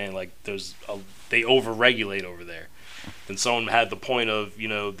understand, like, they over-regulate over there. And someone had the point of,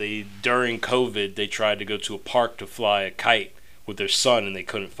 during COVID, they tried to go to a park to fly a kite with their son, and they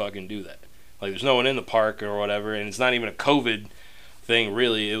couldn't fucking do that. Like, there's no one in the park or whatever, and it's not even a COVID thing,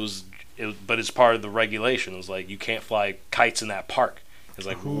 really. But it's part of the regulation. It was like, you can't fly kites in that park. It's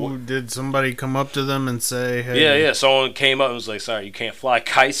like, Did somebody come up to them and say, hey? Yeah. Someone came up and was like, sorry, you can't fly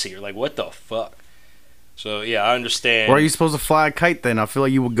kites here. Like, what the fuck? So, yeah, I understand. Where are you supposed to fly a kite then? I feel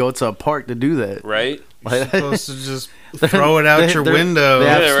like you would go to a park to do that. Right? You're supposed to just throw it out your window.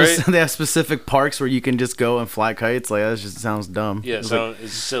 They have specific parks where you can just go and fly kites. Like, that just sounds dumb. Yeah,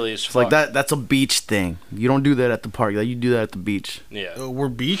 it's silly as It's fuck. like that's a beach thing. You don't do that at the park. Like, you do that at the beach. Yeah. Were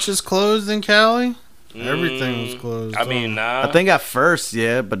beaches closed in Cali? Everything was closed. I mean, nah. I think at first,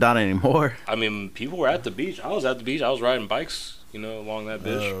 yeah, but not anymore. I mean, people were at the beach. I was at the beach. I was riding bikes, along that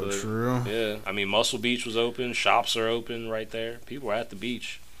bitch. Oh, but, true. Yeah. I mean, Muscle Beach was open. Shops are open right there. People were at the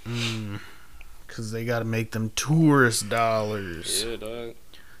beach. Because they got to make them tourist dollars. Yeah, dog.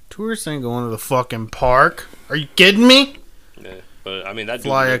 Tourists ain't going to the fucking park. Are you kidding me? Yeah. But, I mean, that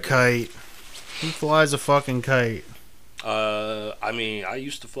Fly a dude- kite. Who flies a fucking kite? I mean, I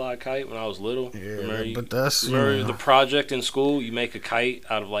used to fly a kite when I was little. Yeah, but that's... Remember the project in school? You make a kite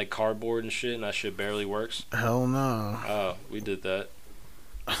out of, like, cardboard and shit, and that shit barely works? Hell no. Oh, we did that.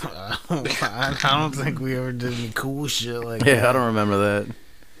 I don't think we ever did any cool shit like that. Yeah, I don't remember that.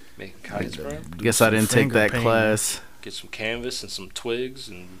 Making kites, bro. Guess I didn't take finger that painting. class. Get some canvas and some twigs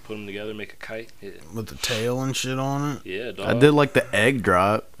and put them together, make a kite. Yeah, With the tail and shit on it. yeah, dog. I did like the egg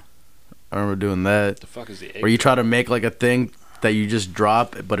drop. I remember doing that. The fuck is the egg? Where you try to make like a thing that you just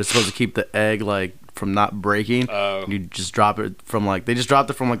drop, but it's supposed to keep the egg like from not breaking. Oh. You just drop it from like they just dropped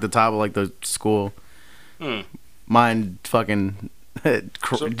it from like the top of like the school. Hmm. Mine fucking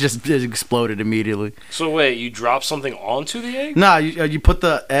just exploded immediately. So wait, you drop something onto the egg? Nah, you put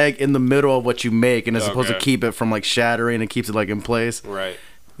the egg in the middle of what you make, and it's supposed to Okay. keep it from like shattering and keeps it like in place. Right.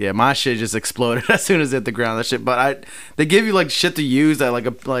 Yeah, my shit just exploded as soon as it hit the ground. That shit, but they give you like shit to use that like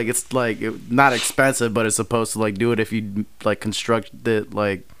it's like not expensive, but it's supposed to like do it if you like construct it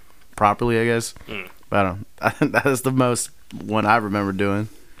like properly, I guess. But I don't. That is the most one I remember doing.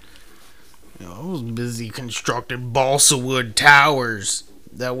 I was busy constructing balsa wood towers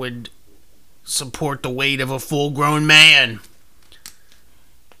that would support the weight of a full-grown man.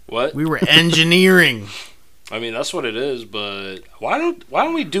 What? We were engineering. I mean, that's what it is. But why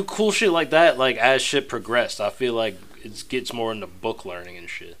don't we do cool shit like that? Like as shit progressed, I feel like it gets more into book learning and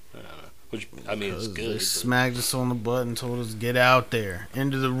shit. I don't know. Which I mean, it's They good. but- smacked us on the butt and told us get out there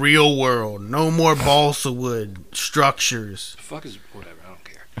into the real world. No more balsa wood structures. Fuck is whatever. I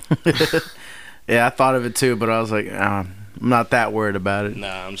don't care. Yeah, I thought of it too, but I was like, I'm not that worried about it.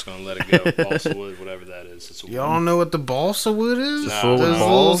 Nah, I'm just gonna let it go. Balsa wood, whatever that is. It's a Y'all know what the balsa wood is? Nah, full This with little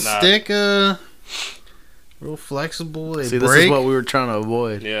balls? Nah. stick, real flexible. They See, break. this is what we were trying to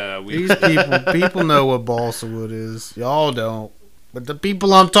avoid. Yeah, we. These people know what balsa wood is. Y'all don't. But the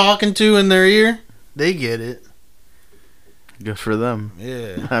people I'm talking to in their ear, they get it. Good for them.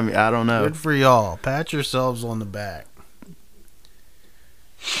 Yeah. I mean, I don't know. Good for y'all. Pat yourselves on the back.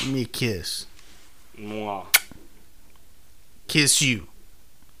 Give me a kiss. Mwah. Kiss you.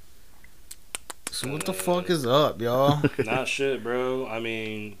 So what the fuck is up, y'all? Not shit, bro. I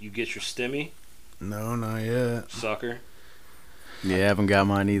mean, you get your stimmy, No, not yet. sucker. Yeah, I haven't got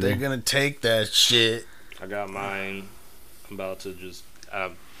mine They're either. gonna take that shit. I got mine. I'm about to just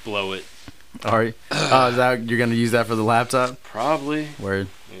blow it. All right. Oh, is that you're gonna use that for the laptop? Probably. Word.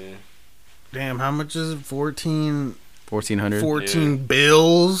 Yeah. Damn, how much is it? 14 $1,400.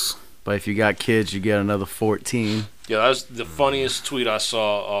 bills? But if you got kids, you get another 14. Yeah, that was the funniest tweet I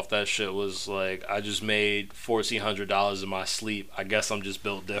saw off that shit was like, I just made $1,400 in my sleep. I guess I'm just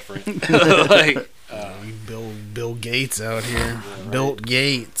built different. Like, Bill Gates out here. right. Bill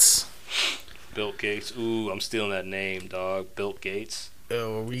Gates. Bill Gates. Ooh, I'm stealing that name, dog. Bill Gates.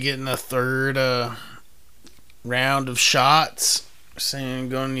 Oh, are we getting a third round of shots? Saying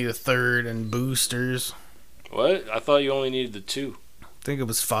gonna need a third and boosters. What? I thought you only needed the 2. I think it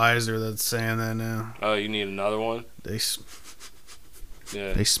was Pfizer that's saying that now. Oh, you need another one? They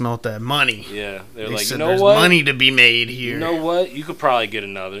Yeah. smelt that money. Yeah. They're They like, said you know there's what? money to be made here. You know what? You could probably get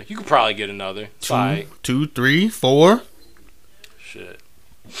another. It's Two, alright. 2, 3, 4. Shit.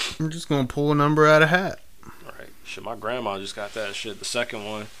 I'm just gonna pull a number out of hat. Alright. Shit, my grandma just got that shit. The second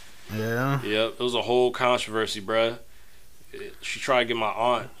one. Yeah. Yep. It was a whole controversy, bruh. She tried to get my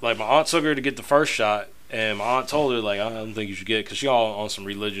aunt. Like, my aunt took her to get the first shot. And my aunt told her, like, I don't think you should get it. Because she all on some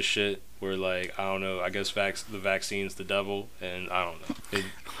religious shit. Where, like, I don't know. I guess the vaccine's the devil. And I don't know.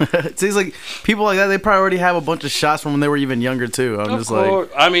 It seems like people like that, they probably already have a bunch of shots from when they were even younger, too. I'm just like,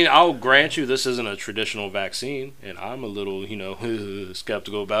 I mean, I'll grant you this isn't a traditional vaccine. And I'm a little,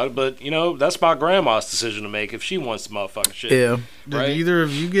 skeptical about it. But, that's my grandma's decision to make if she wants the motherfucking shit. yeah. Did Right? either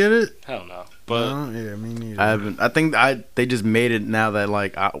of you get it? Hell no. But, No? Yeah, me neither. I haven't. I think they just made it now that,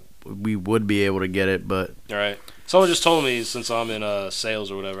 like, we would be able to get it, but all right. Someone just told me since I'm in sales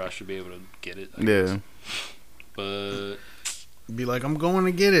or whatever, I should be able to get it. I guess. yeah. But Be like, I'm going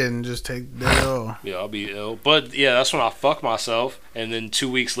to get it and just take the day off. yeah, I'll be ill. But yeah, that's when I fuck myself, and then 2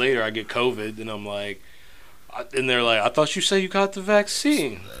 weeks later I get COVID, and I'm like, and they're like, I thought you said you got the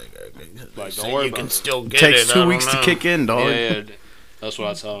vaccine. Like, don't worry you about can it. still get Takes it. I 2 don't weeks to know. kick in, dog. Yeah, that's what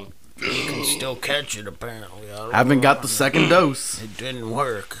I tell them. You can still catch it, apparently. I haven't got the second dose. It didn't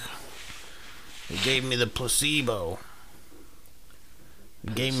work. They gave me the placebo.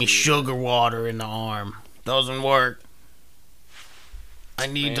 They gave me sugar water in the arm. Doesn't work. I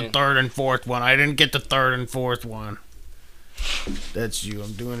need the Man. third and fourth one. I didn't get the third and fourth one. That's you.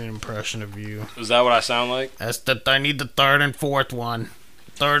 I'm doing an impression of you. Is that what I sound like? I need the third and fourth one.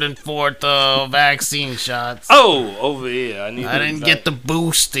 Third and fourth vaccine shots. Oh, over here. I didn't get the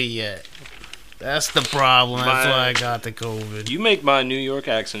booster yet. That's the problem. That's why I got the COVID. You make my New York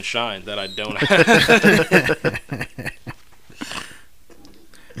accent shine that I don't have.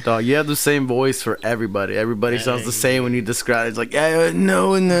 Dog, you have the same voice for everybody. Everybody sounds the same when you describe it. It's like, yeah,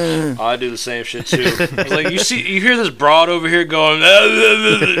 no, no. I do the same shit too. I was like, you hear this broad over here going,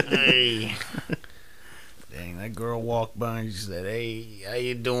 Hey. Dang, that girl walked by and she said, hey, how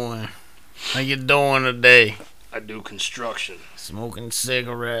you doing? How you doing today? I do construction. Smoking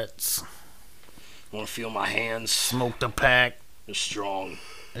cigarettes. Want to feel my hands? Smoked a pack. They're strong.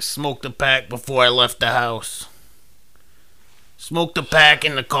 I smoked a pack before I left the house. Smoked a pack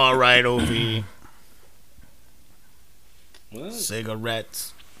in the car ride over here. What?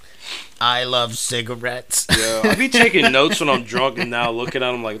 Cigarettes. I love cigarettes. Yeah, I be taking notes when I'm drunk and now looking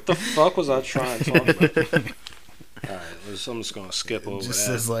at them like, what the fuck was I trying to talk about? Alright, I'm just going to skip over Just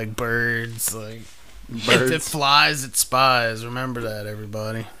that. says like birds. Like if Birds. it flies, it spies. Remember that,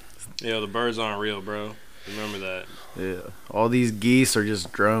 everybody. Yeah, the birds aren't real, bro. Remember that. Yeah. All these geese are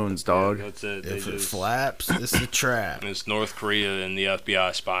just drones, dog. Yeah, that's it. They If it just, flaps, it's a trap. it's North Korea and the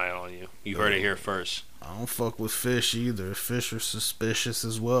FBI spying on you. You heard it here first. I don't fuck with fish either. Fish are suspicious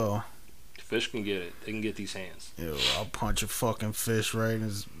as well. Fish can get it. They can get these hands. Yo, I'll punch a fucking fish right in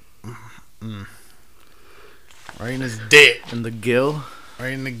his Right in his dick. In the gill.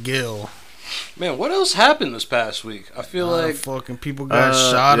 Right in the gill. Man, what else happened this past week? I feel like fucking people got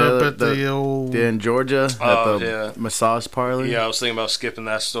shot up at the old. Yeah, in Georgia at the massage parlor. Yeah, I was thinking about skipping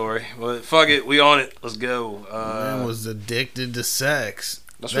that story. But fuck it, we on it. Let's go. Man was addicted to sex.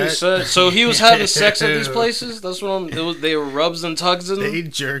 That's what he said. So he was having sex at these places. That's what they were rubs and tugs in them. They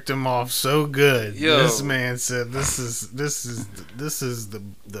jerked him off so good. Yo. This man said, "This is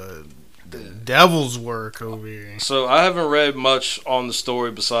the devil's work over here." So I haven't read much on the story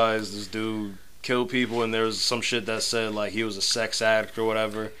besides this dude killed people, and there was some shit that said like he was a sex addict or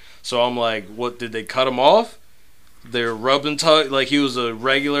whatever. So I'm like, what, did they cut him off? They're rub and tug, like he was a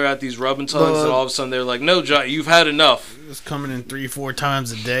regular at these rub and tugs, and all of a sudden they're like, no, John, you've had enough. He was coming in 3-4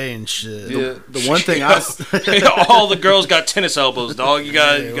 times a day and shit. Yeah. The one thing all the girls got tennis elbows, dog. You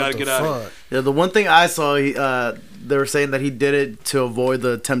gotta get out of here. Yeah, the one thing I saw, they were saying that he did it to avoid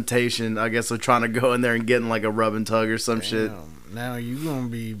the temptation, I guess, of trying to go in there and getting like a rub and tug or some shit. Now you gonna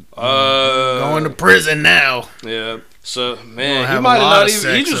be going to prison now. Yeah. So man, he might have not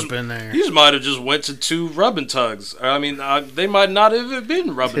even. He just might have just went to 2 rub and tugs. I mean, they might not have even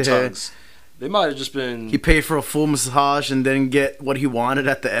been rub and tugs. They might have just been. He paid for a full massage and didn't get what he wanted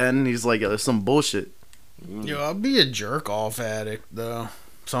at the end. He's like, there's some bullshit. Yo, I'll be a jerk off addict though.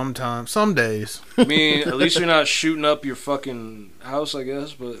 Sometimes, some days. I mean, at least you're not shooting up your fucking house, I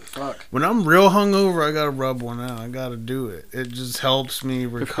guess. But fuck. When I'm real hungover, I gotta rub one out. I gotta do it. It just helps me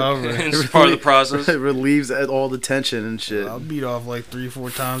recover. It's part of the process. It relieves all the tension and shit. I'll beat off like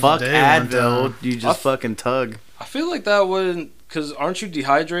 3-4 times fuck a day. Advil, you just fucking tug. I feel like that wouldn't, because aren't you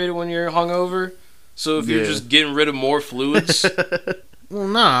dehydrated when you're hungover? So if you're just getting rid of more fluids. Well,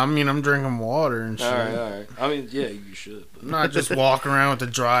 nah, I mean, I'm drinking water and shit. All right. I mean, yeah, you should. But. I'm not just walking around with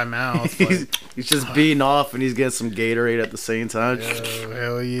a dry mouth. Like, he's just beating off and he's getting some Gatorade at the same time. Yo,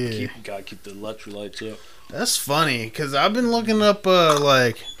 hell yeah. Gotta keep the electrolytes up. That's funny, because I've been looking up,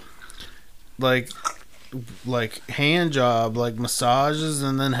 like hand job, like massages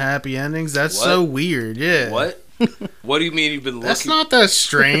and then happy endings. That's so weird, yeah. What? What do you mean you've been looking? That's not that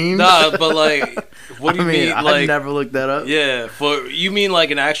strange. Nah, but like, what do you mean? Like, I've never looked that up. Yeah, you mean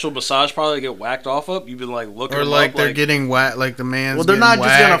like an actual massage parlor get whacked off up? You've been like looking, or like they're getting whacked, like the man's. Well, they're not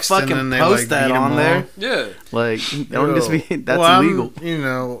just gonna fucking post like, that on there. Yeah, like don't just be that's illegal. You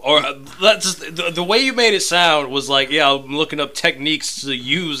know, or that's just, the way you made it sound was like, yeah, I'm looking up techniques to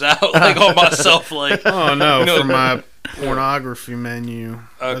use out like on myself, like. Oh no, for my pornography menu.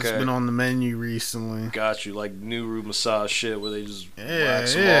 Okay. That's been on the menu recently. Got you, like new room massage shit where they just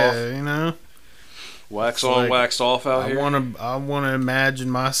wax them off. You know, wax on, wax off out here. I wanna imagine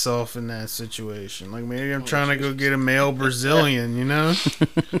myself in that situation. Like maybe I'm trying to go get a male Brazilian. You know.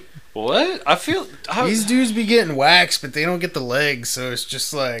 What? I feel these dudes be getting waxed, but they don't get the legs, so it's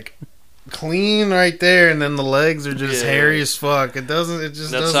just like clean right there, and then the legs are just hairy as fuck. It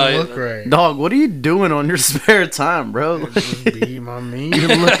just doesn't look right. Dog, what are you doing on your spare time, bro? Just be my meat.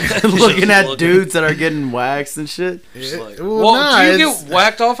 You're looking at dudes that are getting waxed and shit. Like, do you get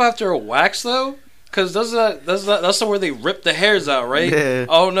whacked off after a wax though? Because that's where they rip the hairs out, right? Yeah.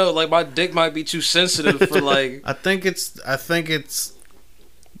 Oh no, like my dick might be too sensitive for like. I think it's.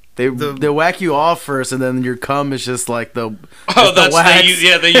 They whack you off first, and then your cum is just like the. Oh, that's wax.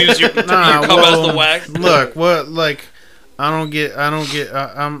 they use your cum as the wax. Look, what like. I'm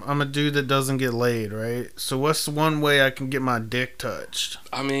a dude that doesn't get laid, right? So what's the one way I can get my dick touched?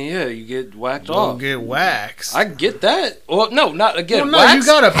 I mean, yeah, you get whacked off. Get waxed. I get that. Well, no, not again. Well, no, you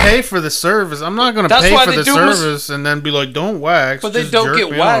gotta pay for the service. I'm not gonna pay for the service and then be like, don't wax. But they don't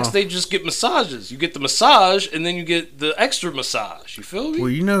get waxed. They just get massages. You get the massage, and then you get the extra massage. You feel me? Well,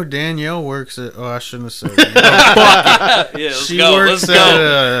 you know Danielle works at. Oh, I shouldn't have said that. Yeah, let's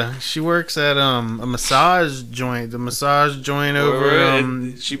go. She works at a massage joint. The massage joint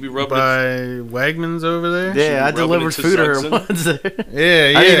over she be rubbing by Wegmans over there. Yeah, I delivered food to her once. Yeah.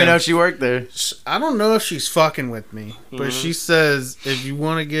 I didn't even know she worked there. I don't know if she's fucking with me, but she says if you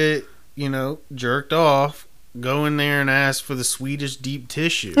want to get, jerked off, go in there and ask for the Swedish deep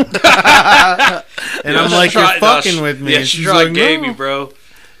tissue. And I'm like, you're fucking with me. Yeah, she tried gave me, bro.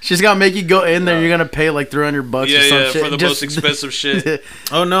 She's gonna make you go in there. You're gonna pay like $300 or some shit. For the most expensive shit.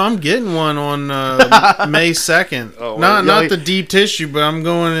 Oh no, I'm getting one on May 2nd. Oh, not the deep tissue, but I'm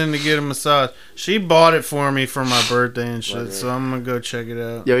going in to get a massage. She bought it for me for my birthday and shit, so I'm gonna go check it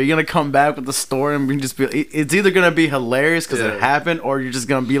out. Yo, you're gonna come back with the story and just be. It's either gonna be hilarious because it happened, or you're just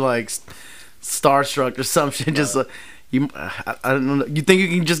gonna be like starstruck or some shit. Just I don't know. You think you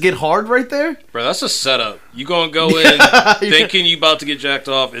can just get hard right there? Bro, that's a setup. You gonna go in thinking you about to get jacked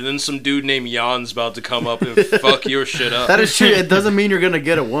off, and then some dude named Jan's about to come up and fuck your shit up. That is true. It doesn't mean you're gonna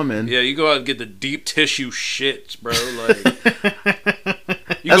get a woman. Yeah, you go out and get the deep tissue shits, bro.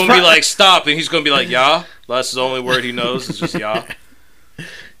 Like, you gonna be like, stop, and he's gonna be like, yeah. That's the only word he knows. It's just yeah.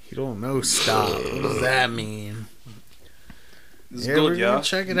 You don't know stop. What does that mean? It's Yeah, good, we're yeah. gonna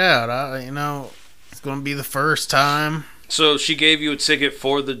check it out. It's gonna be the first time. So she gave you a ticket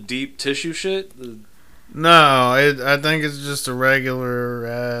for the deep tissue shit? No, I think it's just a regular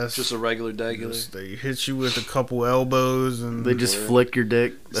ass. Just a regular degular? They hit you with a couple elbows and They just flick your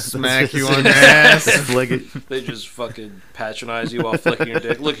dick. smack you on the ass. Flick it. They just fucking patronize you while flicking your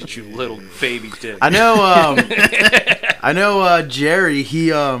dick. Look at you, little baby dick. I know. I know. Jerry.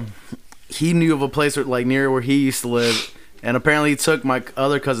 He knew of a place like near where he used to live, and apparently he took my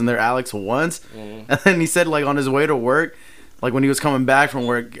other cousin there, Alex, once, and then he said like on his way to work, like when he was coming back from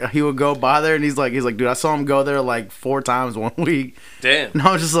work, he would go by there, and he's like, dude, I saw him go there like 4 times one week. Damn. And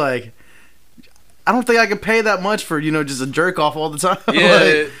I was just like, I don't think I could pay that much for just a jerk off all the time.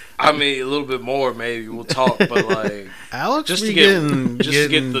 Yeah, Like, I mean, a little bit more maybe. We'll talk, but like, Alex just be to get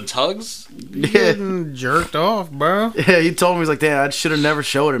getting the tugs? getting jerked off, bro. yeah, he told me, he's like, damn, I should have never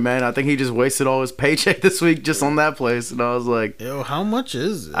showed it, man. I think he just wasted all his paycheck this week just on that place. And I was like, Yo, how much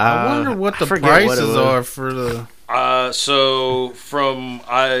is it? I wonder what I the forget what it prices was. are for the. So from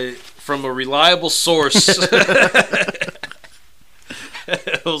a reliable source,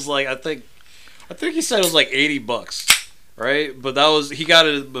 it was like I think he said it was like $80, right? But he got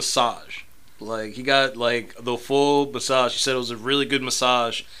a massage, like he got like the full massage. She said it was a really good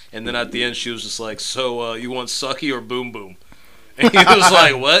massage, and then at the end she was just like, "So you want sucky or boom boom?" And he was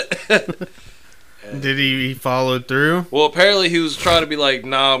like, "What?" Did he follow through? Well, apparently he was trying to be like,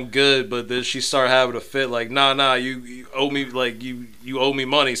 "Nah, I'm good," but then she started having a fit, like, "Nah, you owe me, like, you owe me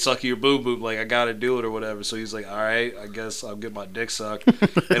money, sucky your boo boo, like I gotta do it or whatever." So he's like, "All right, I guess I'll get my dick sucked."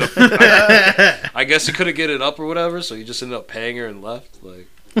 And I guess he couldn't get it up or whatever, so he just ended up paying her and left. Like,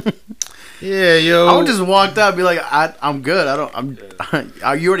 Yeah, yo. I would just walked out and be like, I'm good.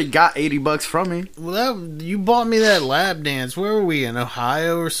 You already got $80 from me. Well, you bought me that lap dance. Where were we, in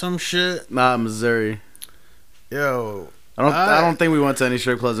Ohio or some shit? Nah, Missouri. Yo, I don't think we went to any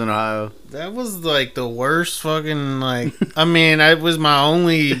strip clubs in Ohio. that was like the worst fucking like. I mean, it was my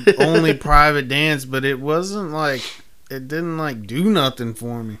only private dance, but it wasn't like it didn't like do nothing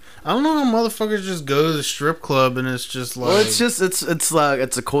for me. I don't know how motherfuckers just go to the strip club and it's just like. Well, it's like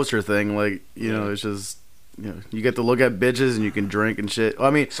it's a culture thing. Like it's just you get to look at bitches and you can drink and shit. Well,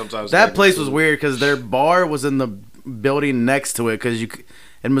 I mean, sometimes that place was weird because their bar was in the building next to it. Because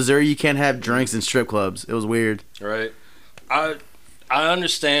in Missouri you can't have drinks in strip clubs. It was weird. right? I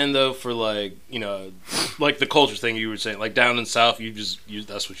understand though for like like the culture thing you were saying, like down in the South you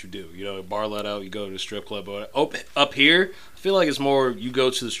that's what you do, bar let out, you go to a strip club. But up here I feel like it's more you go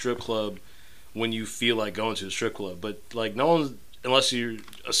to the strip club when you feel like going to the strip club, but like no one, unless you're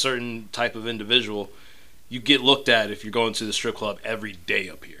a certain type of individual, you get looked at if you're going to the strip club every day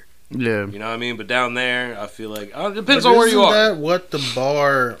up here. Yeah. You know what I mean? But down there I feel like it depends But on where you isn't are. that what the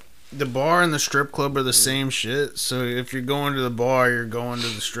bar and the strip club are the same shit? So if you're going to the bar, you're going to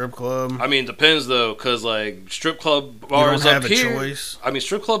the strip club. I mean, it depends though, because like strip club You bars don't up have a here. choice. I mean,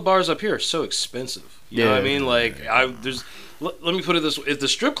 strip club bars up here are so expensive. You know what I mean? Like, let me put it this way: if the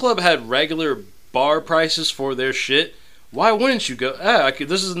strip club had regular bar prices for their shit, why wouldn't you go?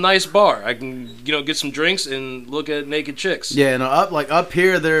 This is a nice bar. I can get some drinks and look at naked chicks. Yeah, no, up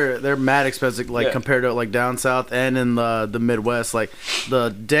here they're mad expensive, like Yeah. compared to like down south and in the Midwest. Like the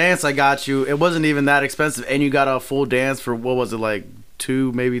dance I got you, it wasn't even that expensive, and you got a full dance for what was it, like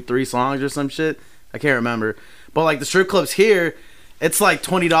 2 maybe 3 songs or some shit. I can't remember. But like the strip clubs here, it's like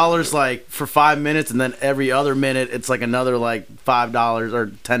 $20 like for 5 minutes, and then every other minute it's like another like $5 or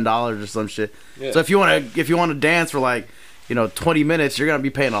 $10 or some shit. Yeah. So if you want to dance for like 20 minutes, you're gonna be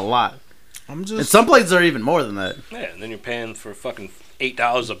paying a lot. I'm And just some places are even more than that. Yeah, and then you're paying for fucking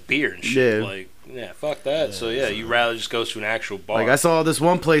 $8 a beer and shit. Yeah. Like, yeah, fuck that. So yeah, you rather just go to an actual bar. Like I saw this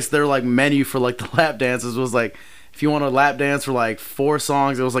one place, their like menu for like the lap dances was like, if you want a lap dance for like 4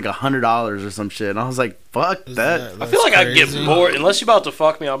 songs, it was like $100 or some shit. And I was like, fuck that. I feel like I'd get crazy. bored unless you're about to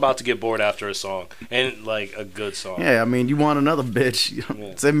fuck me. I'm about to get bored after a song and like a good song. Yeah, I mean, you want another bitch.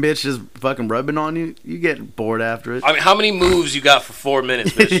 Yeah. Some bitch just fucking rubbing on you, you get bored after it. I mean, how many moves you got for 4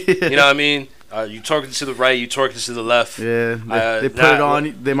 minutes, bitch? You know what I mean? You twerking to the right, you twerking to the left. Yeah, they put it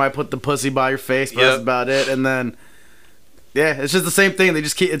on. They might put the pussy by your face, but Yep. that's about it. And then, yeah, it's just the same thing. They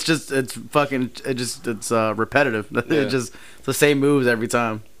just keep. It's repetitive. Yeah. It's just the same moves every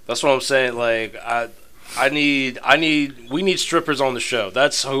time. That's what I'm saying. Like, we need strippers on the show.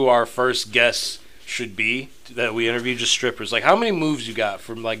 That's who our first guests should be that we interview, just strippers. Like, how many moves you got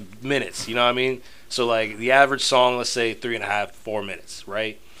from, like, minutes, you know what I mean? So, like, the average song, let's say 3.5, 4 minutes,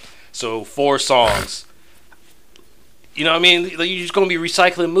 right? So 4 songs. You know what I mean? Like, you're just going to be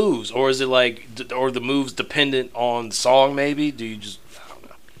recycling moves. Or is it like, or the moves dependent on the song maybe? Do you just, I don't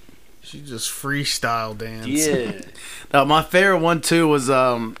know. She just freestyle dance. Yeah. Now, my favorite one, too, was,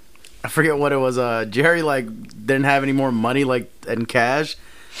 I forget what it was. Jerry, like, didn't have any more money, like, in cash.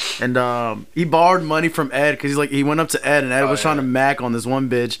 And he borrowed money from Ed because he went up to Ed, and Ed was trying to mac on this one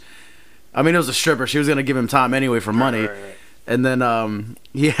bitch. I mean, it was a stripper. She was going to give him time anyway for money. Right. And then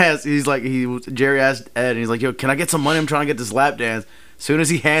Jerry asked Ed, and he's like, yo, can I get some money? I'm trying to get this lap dance. As soon as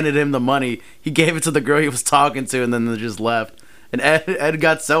he handed him the money, he gave it to the girl he was talking to, and then they just left. And Ed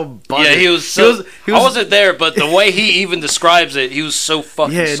got so buttered. Yeah, he was I wasn't there, but the way he even describes it, he was so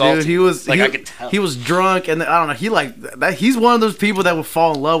fucking salty. Dude, he was like, I could tell. He was drunk, and I don't know. He like that. He's one of those people that would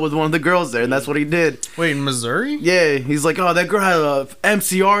fall in love with one of the girls there, and that's what he did. Wait, in Missouri? Yeah, he's like, oh, that girl had a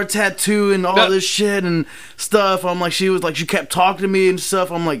MCR tattoo and all this shit and stuff. I'm like, she kept talking to me and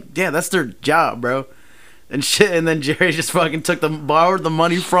stuff. I'm like, yeah, that's their job, bro. And shit. And then Jerry just fucking borrowed the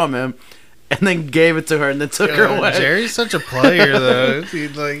money from him. And then gave it to her, and then took her away. Jerry's such a player, though.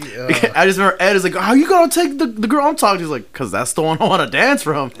 He's like, I just remember Ed is like, "How you gonna take the girl I'm talking to?" He's like, "Cause that's the one I want to dance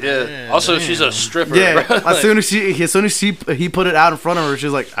from." Yeah. Also, she's a stripper. Yeah. Bro. as soon as he put it out in front of her,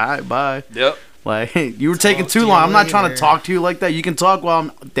 she's like, "All right, bye." Yep. Like, you were taking too long. I'm not trying to talk to you like that. You can talk while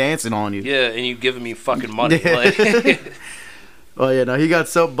I'm dancing on you. Yeah, and you giving me fucking money. Yeah. Like. Oh yeah, no, he got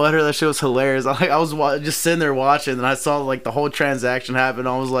so buttered. That shit was hilarious. I was just sitting there watching, and I saw like the whole transaction happen.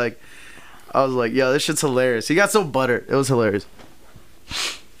 I was like, yo, this shit's hilarious. He got so buttered. It was hilarious.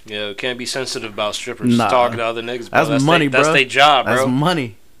 Yeah, can't be sensitive about strippers Nah. talking to other niggas. Bro. That's money, bro. That's their job, bro. That's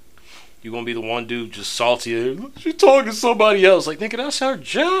money. You gonna be the one dude just salty. She talking to somebody else. Like, nigga, that's our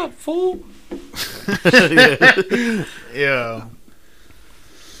job, fool. yeah.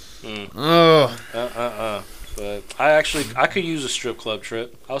 Oh. But I could use a strip club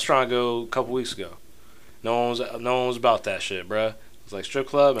trip. I was trying to go a couple weeks ago. No one was about that shit, bruh. It's like strip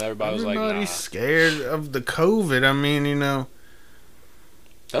club, and everybody was like, nah. Everybody's scared of the COVID. I mean, you know.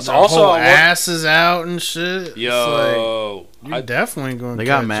 That's the also whole ass is out and shit. Yo, it's like, you're definitely going. They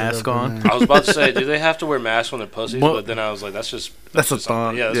got masks on. I was about to say, do they have to wear masks on their pussies? What? But then I was like, that's just a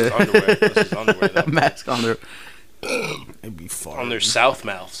thong. Yeah, that's just underwear. That's just underwear. Though. Mask on their. It'd be far on their south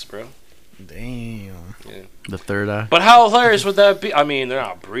mouths, bro. Damn. Yeah. The third eye. But how hilarious would that be? I mean, they're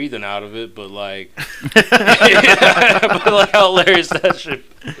not breathing out of it, but like, but like how hilarious that shit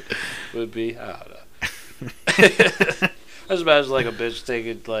would be. I don't know. I just imagine like a bitch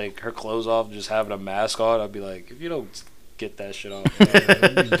taking like her clothes off and just having a mask on. I'd be like, if you don't get that shit off,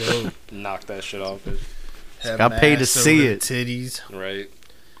 That'd be dope. knock that shit off. Bitch. Got paid to see it. Titties. Right.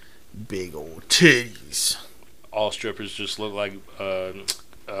 Big old titties. All strippers just look like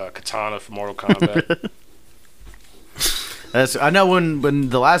Katana from Mortal Kombat. I know when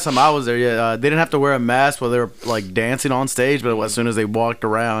the last time I was there, they didn't have to wear a mask while they were like dancing on stage, but as soon as they walked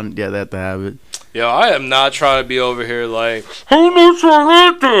around, they had to have it. Yo, I am not trying to be over here like, how much I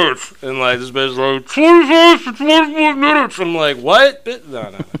hate this? And like, this bitch like, 25 to 24 minutes. I'm like, what?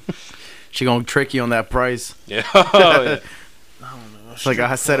 No. She gonna trick you on that price. Yeah. Oh, yeah. I don't know. It's like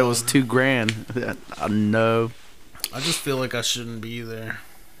I said, it was $2,000. I know. I just feel like I shouldn't be there.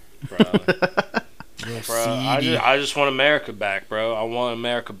 Bro, Seedy. I just want America back, bro. I want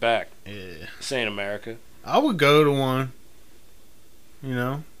America back. Yeah. This ain't America. I would go to one. You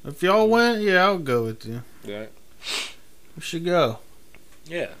know, if y'all went, yeah, I would go with you. Yeah. We should go.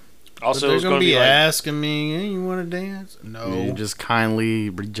 Yeah. Also, Also, they're it's gonna be like, asking me, "Hey, you want to dance?" No. You just kindly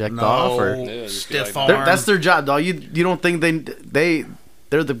reject the No. offer. Yeah, just be Stiff like, arm. That's their job, dog. You don't think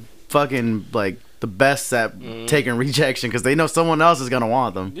they're the fucking like the best at taking rejection because they know someone else is gonna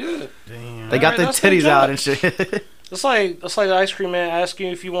want them. yeah. Damn. They got Alright, their that's their titties job. out and shit. It's like the ice cream man asking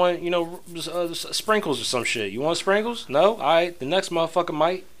you if you want, sprinkles or some shit. You want sprinkles? No? Alright, the next motherfucker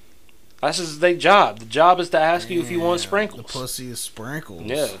might. That's just their job. The job is to ask you if you want sprinkles. The pussy is sprinkles.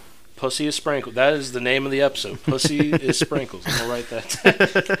 Yeah. Pussy is sprinkles. That is the name of the episode. Pussy is sprinkles. I'm gonna write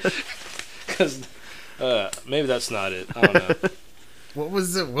that. Because maybe that's not it. I don't know. What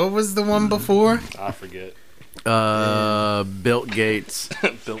was the one before? I forget. Built Gates.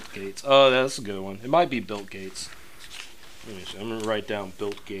 Built Gates. Oh, that's a good one. It might be Built Gates. Let me see. I'm gonna write down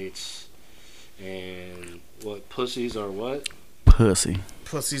Built Gates. And what pussies are what? Pussy.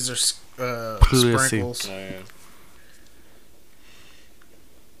 Pussies are Pussy. sprinkles.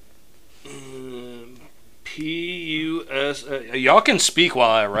 PUS. Y'all can speak while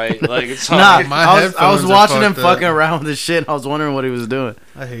I write. Like it's Nah, my I was headphones are watching him fucked up. fucking around with this shit. And I was wondering what he was doing.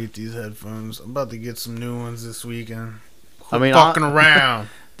 I hate these headphones. I'm about to get some new ones this weekend. I mean, Fucking around.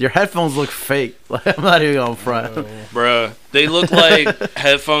 your headphones look fake. Like, I'm not even going front. Bruh, they look like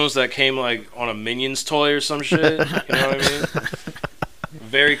headphones that came like on a Minions toy or some shit. You know what I mean?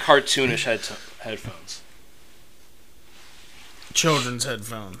 Very cartoonish headphones. Children's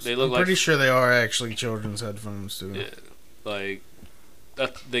headphones. They look I'm like- pretty sure they are actually children's headphones too. Yeah. Like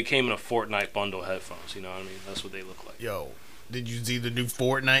they came in a Fortnite bundle headphones. You know what I mean? That's what they look like. Yo, did you see the new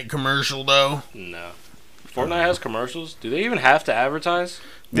Fortnite commercial though? No. Fortnite has commercials. Do they even have to advertise?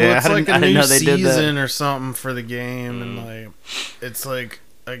 Yeah, Well, it's I like didn't a new know they did that. season or something for the game, and like, it's like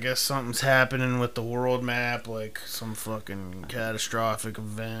I guess something's happening with the world map, like some fucking catastrophic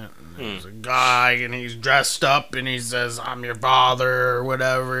event. And there's a guy, and he's dressed up, and he says, "I'm your father" or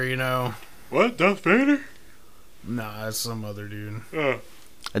whatever, you know. What? Darth Vader? Nah, that's some other dude.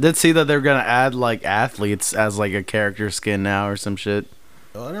 I did see that they're gonna add like athletes as like a character skin now or some shit.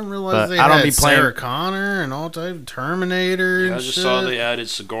 Oh, I didn't realize But they I don't had be playing- Sarah Connor and all type of Terminator Yeah, and I just shit. saw they added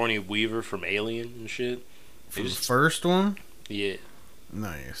Sigourney Weaver from Alien and shit. For They the just- first one. Yeah.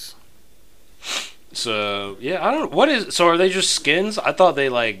 Nice. So yeah, I don't. What is? So are they just skins? I thought they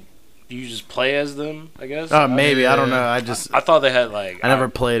like you just play as them. I guess. Maybe I don't yeah. know. I just I thought they had like. I never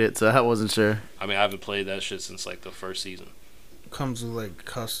played it, so I wasn't sure. I mean, I haven't played that shit since like the first season. Comes with like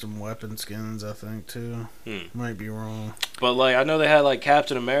custom weapon skins, I think too. Might be wrong. But like, I know they had like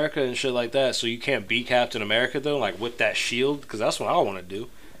Captain America and shit like that. So you can't be Captain America though, like with that shield, because that's what I want to do.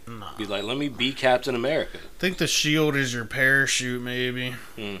 Nah. Be like, let me be Captain America. I think the shield is your parachute, maybe.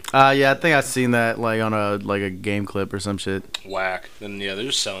 Yeah, I think I seen that like on a game clip or some shit. Whack. Then yeah, they're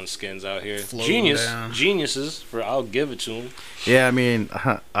just selling skins out here. Floating down. Geniuses. I'll give it to them. Yeah, I mean,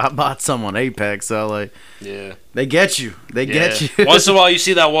 I bought some on Apex, so like Yeah. they get you. They get you. Once in a while, you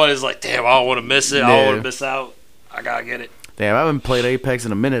see that one, it's like, damn, I don't want to miss it. I don't Yeah. want to miss out. I gotta get it. Damn, I haven't played Apex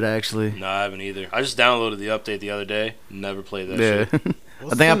in a minute actually. No, I haven't either. I just downloaded the update the other day. Never played that Yeah, shit.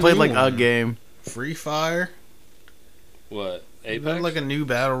 What's I think I the played new like a one? game. Free Fire. What? Is that Apex? like a new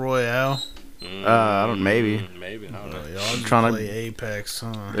battle royale? I don't maybe. Maybe. I don't know. Y'all just Trying to- play Apex,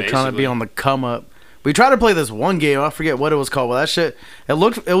 huh? They're trying to be Basically. on the come up. We tried to play this one game. I forget what it was called. But that shit, it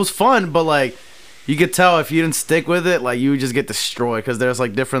was fun, but like you could tell if you didn't stick with it, like you would just get destroyed because there's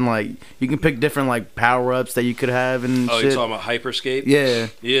like different like you can pick different like power ups that you could have and Oh, shit. you're talking about Hyperscape? Yeah,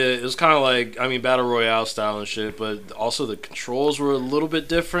 Yeah, it was kind of like, I mean, Battle Royale style and shit, but also the controls were a little bit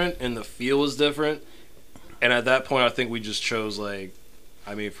different and the feel was different. And at that point, I think we just chose, like,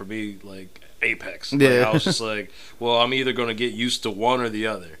 I mean, for me, like, Apex. Like, Yeah. I was just like, well, I'm either going to get used to one or the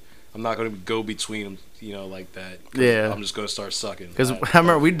other. I'm not going to go between them, you know, like that. 'Cause Yeah. I'm just going to start sucking. because I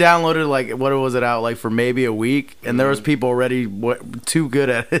remember we downloaded like what was it out like for maybe a week, and there was people already too good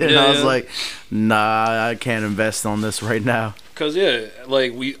at it, and I was Yeah. like, nah, I can't invest on this right now. Cause yeah,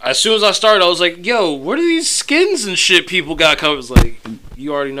 like as soon as I started, I was like, "Yo, what are these skins and shit people got covered?" It's like,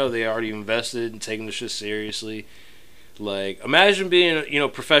 you already know they already invested and taking the shit seriously. Like, imagine being a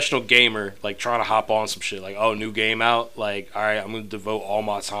professional gamer, like trying to hop on some shit, like, oh, new game out, like, all right, I'm gonna devote all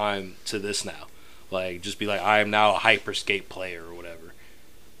my time to this now. Like, just be like, I am now a Hyperscape player or whatever.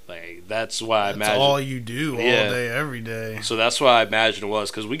 Like, that's why I That's imagine. all you do all Yeah. day, every day. So that's what I imagine it was,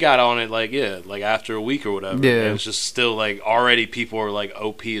 because we got on it like after a week or whatever. Yeah. And it's just still like already people are like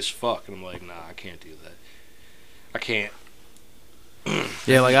OP as fuck, and I'm like, nah, I can't do that. I can't.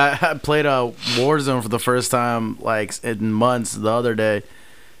 Yeah, like I played Warzone for the first time like in months the other day,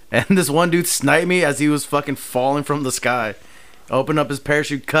 and this one dude sniped me as he was fucking falling from the sky. Opened up his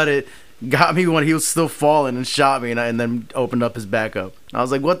parachute, cut it, got me when he was still falling, and shot me, and then opened up his backup. I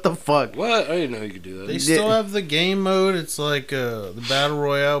was like, what the fuck? What? I didn't know you could do They that. still have the game mode. It's like the battle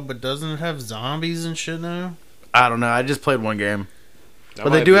royale, but doesn't it have zombies and shit now? I don't know. I just played one game. That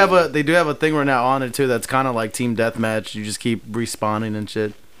But they might do be- have a thing right now on it too that's kind of like team deathmatch. You just keep respawning and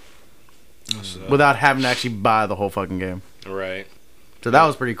shit So, without having to actually buy the whole fucking game. right. So that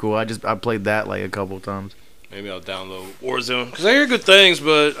was pretty cool. I played that like a couple of times. Maybe I'll download Warzone because I hear good things,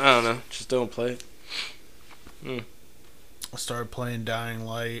 but I don't know. Just don't play it. I started playing Dying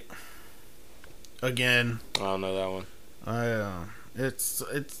Light again. I don't know that one. It's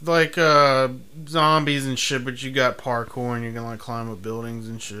like zombies and shit, but you got parkour and you can like climb up buildings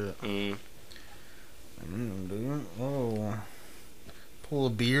and shit. Mm. Dude. Oh, pull a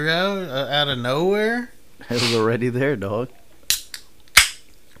beer out of nowhere. It was already there, dog.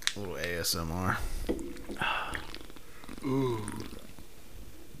 A little ASMR.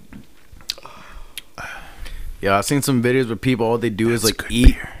 Yeah, I've seen some videos where people all they do is That's like good eat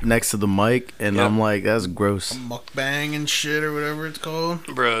beer. next to the mic, and Yeah. I'm like, that's gross. Mukbang and shit or whatever it's called.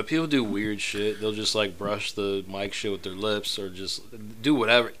 Bro, people do weird shit. They'll just like brush the mic shit with their lips or just do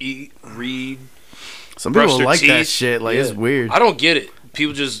whatever. Eat, read. Some Brush people their like that teeth. shit. Like, it's Yeah. weird. I don't get it.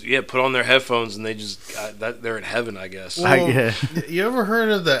 People just put on their headphones and they just they're in heaven, I guess. Yeah. You ever heard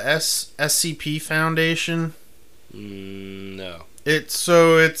of the SCP Foundation? No. It's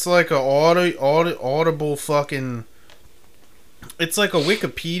like a audible fucking. It's like a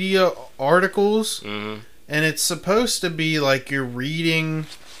Wikipedia articles, hmm and it's supposed to be like you're reading,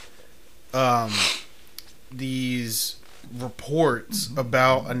 these reports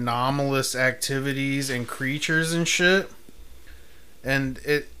about anomalous activities and creatures and shit. And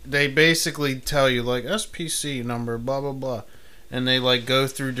they basically tell you like SPC number blah blah blah, and they like go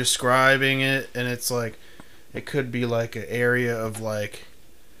through describing it, and it's like it could be like an area of like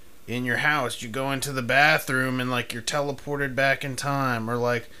in your house you go into the bathroom and like you're teleported back in time, or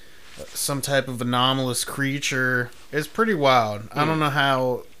like some type of anomalous creature. It's pretty wild. I don't know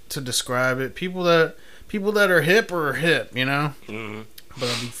how to describe it. People that are hip are hip, you know. hmm But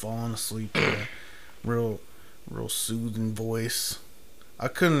I'll be falling asleep to a real soothing voice. I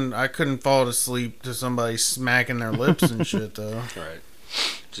couldn't fall asleep to somebody smacking their lips and shit though. Right.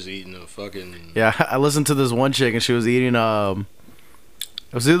 Just eating a fucking. Yeah, I listened to this one chick and she was eating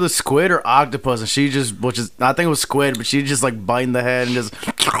it was either squid or octopus, and she just, I think it was squid, but she just like biting the head and just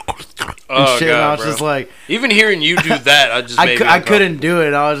Oh, shit. And I God, was bro. just like, Even hearing you do that, I just I made me couldn't do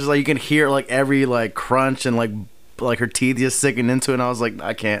it. I was just like, you can hear like every like crunch and like her teeth just sinking into it. And I was like,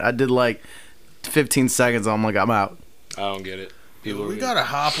 I can't. I did like 15 seconds. I'm like, I'm out. I don't get it. People We are- gotta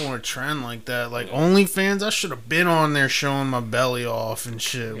hop on a trend like that. Like OnlyFans, I should have been on there showing my belly off and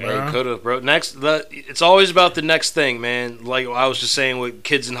shit, Yeah, bro. you could have, bro. It's always about the next thing, man. Like I was just saying with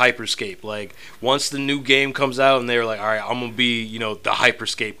kids in Hyperscape. Like once the new game comes out and they're like, all right, I'm gonna be, the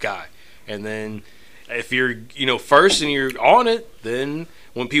Hyperscape guy. And then if you're, first and you're on it, then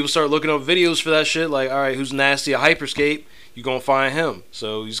when people start looking up videos for that shit, like, all right, who's nasty at Hyperscape? You're gonna find him.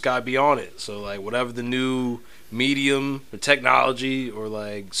 So you just gotta be on it. So like whatever the new medium or technology or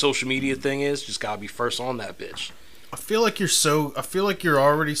like social media thing is, just gotta be first on that bitch. I feel like you're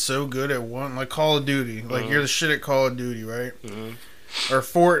already so good at one, like Call of Duty. Like you're the shit at Call of Duty, right? Mm-hmm. Or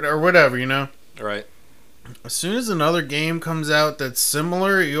Fortnite or whatever, you know. All right. As soon as another game comes out that's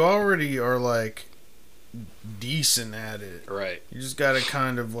similar, you already are like decent at it. Right. You just gotta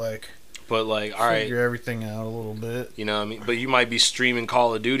kind of like But like, all right. figure everything out a little bit. You know what I mean? But you might be streaming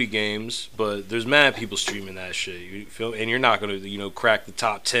Call of Duty games, but there's mad people streaming that shit. You feel? And you're not going to, crack the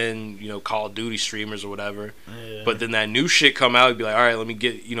top 10, Call of Duty streamers or whatever. Yeah. But then that new shit come out, you'd be like, all right, let me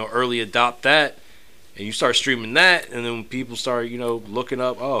get, early adopt that. And you start streaming that, and then when people start, looking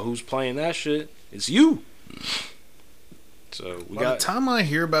up, oh, who's playing that shit? It's you. So we By got. the time I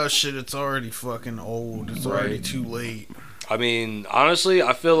hear about shit, it's already fucking old. It's already Right. too late. I mean, honestly,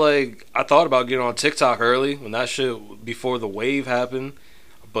 I feel like I thought about getting on TikTok early when that shit before the wave happened,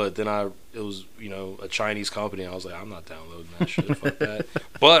 but then it was a Chinese company. I was like, I'm not downloading that shit. Fuck that.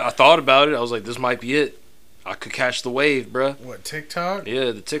 But I thought about it. I was like, this might be it. I could catch the wave, bruh. What, TikTok?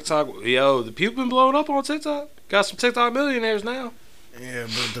 Yeah, the TikTok. Yo, the people been blowing up on TikTok. Got some TikTok millionaires now. Yeah,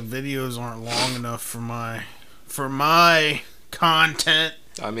 but the videos aren't long enough for my content.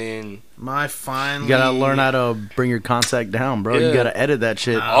 I mean, My finally. You gotta learn how to bring your contact down, bro. Yeah. You gotta edit that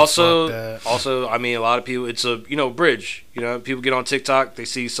shit. Nah. also, fuck that. I mean, a lot of people. It's a bridge. People get on TikTok, they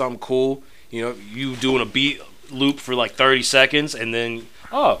see something cool. You doing a beat loop for like 30 seconds, and then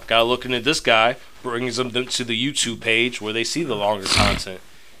gotta look into this guy, brings them to the YouTube page where they see the longer content.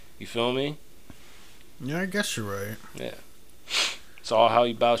 You feel me? Yeah, I guess you're right. It's all how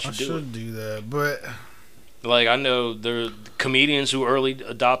you about I you do it. should do that, but Like I know there are comedians who early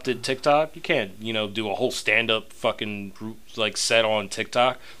adopted TikTok. You can't, do a whole stand-up fucking like set on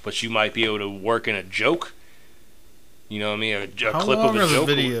TikTok, but you might be able to work in a joke. You know what I mean? A how clip long of a are the joke.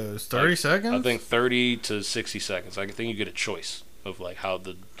 videos? 30 seconds? I think 30 to 60 seconds. I think you get a choice of like how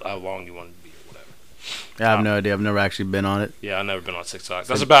long you want it to be or whatever. I have no idea. I've never actually been on it. Yeah, I've never been on TikTok.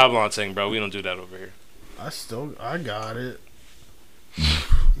 That's a Babylon thing, bro. We don't do that over here. I got it.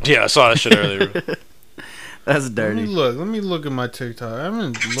 Yeah, I saw that shit earlier. That's Let dirty. me look at my TikTok. I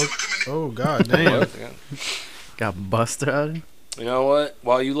haven't looked. Oh god damn. Got busted out of it. You know what?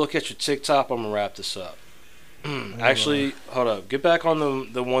 While you look at your TikTok, I'm gonna wrap this up. Actually, hold up. Get back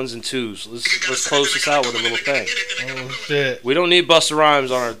on the ones and twos. Let's close this out with a little thing. Oh shit. We don't need Busta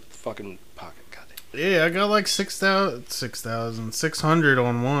Rhymes on our fucking pocket. Goddamn. Yeah, I got like 6,600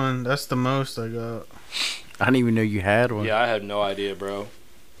 on one. That's the most I got. I didn't even know you had one. Yeah, I had no idea, bro.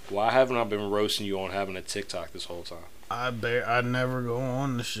 Why haven't I been roasting you on having a TikTok this whole time? I never go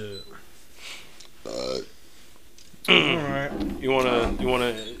on the shit. Alright. You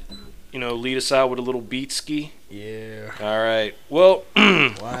wanna lead us out with a little beat ski? Yeah. Alright. Well,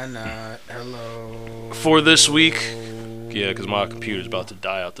 Why not? Hello. for this week, yeah, because my computer's about to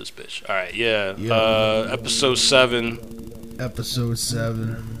die out this bitch. Alright, yeah. Episode 7. Episode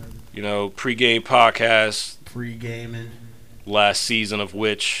 7. Pre-game podcast, Pre-gaming. last season of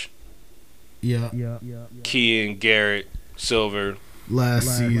which Yeah. Key and Garrett Silver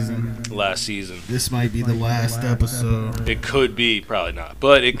Last season. last season. This might be the last episode. It could be, probably not,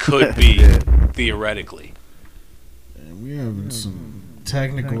 but it could be theoretically. And we're having some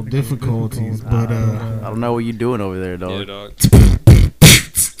technical difficulties, but I don't know what you doing over there, Yeah, dog. dog.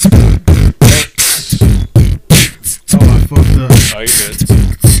 oh, I fucked up. Oh, you're good. Go.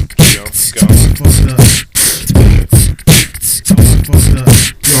 Fucked up. Fucked up.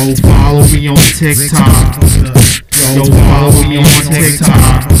 Yo, follow me on TikTok. Yo, follow me on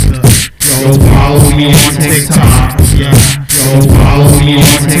TikTok. Yo, follow me on TikTok. Yeah. Yo, follow me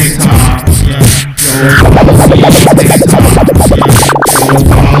on TikTok. Yeah. Yo, follow me on TikTok. Yeah. Yo,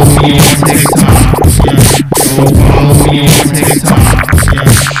 follow me on TikTok. Yeah. Yo, follow me on TikTok. Yeah.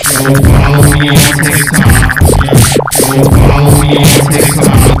 Yo, follow me on TikTok. Yeah. Yo, follow me on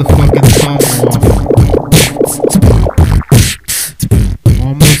TikTok. Motherfucking thumb off.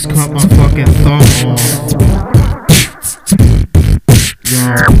 Almost cut my fucking thumb off. Yo.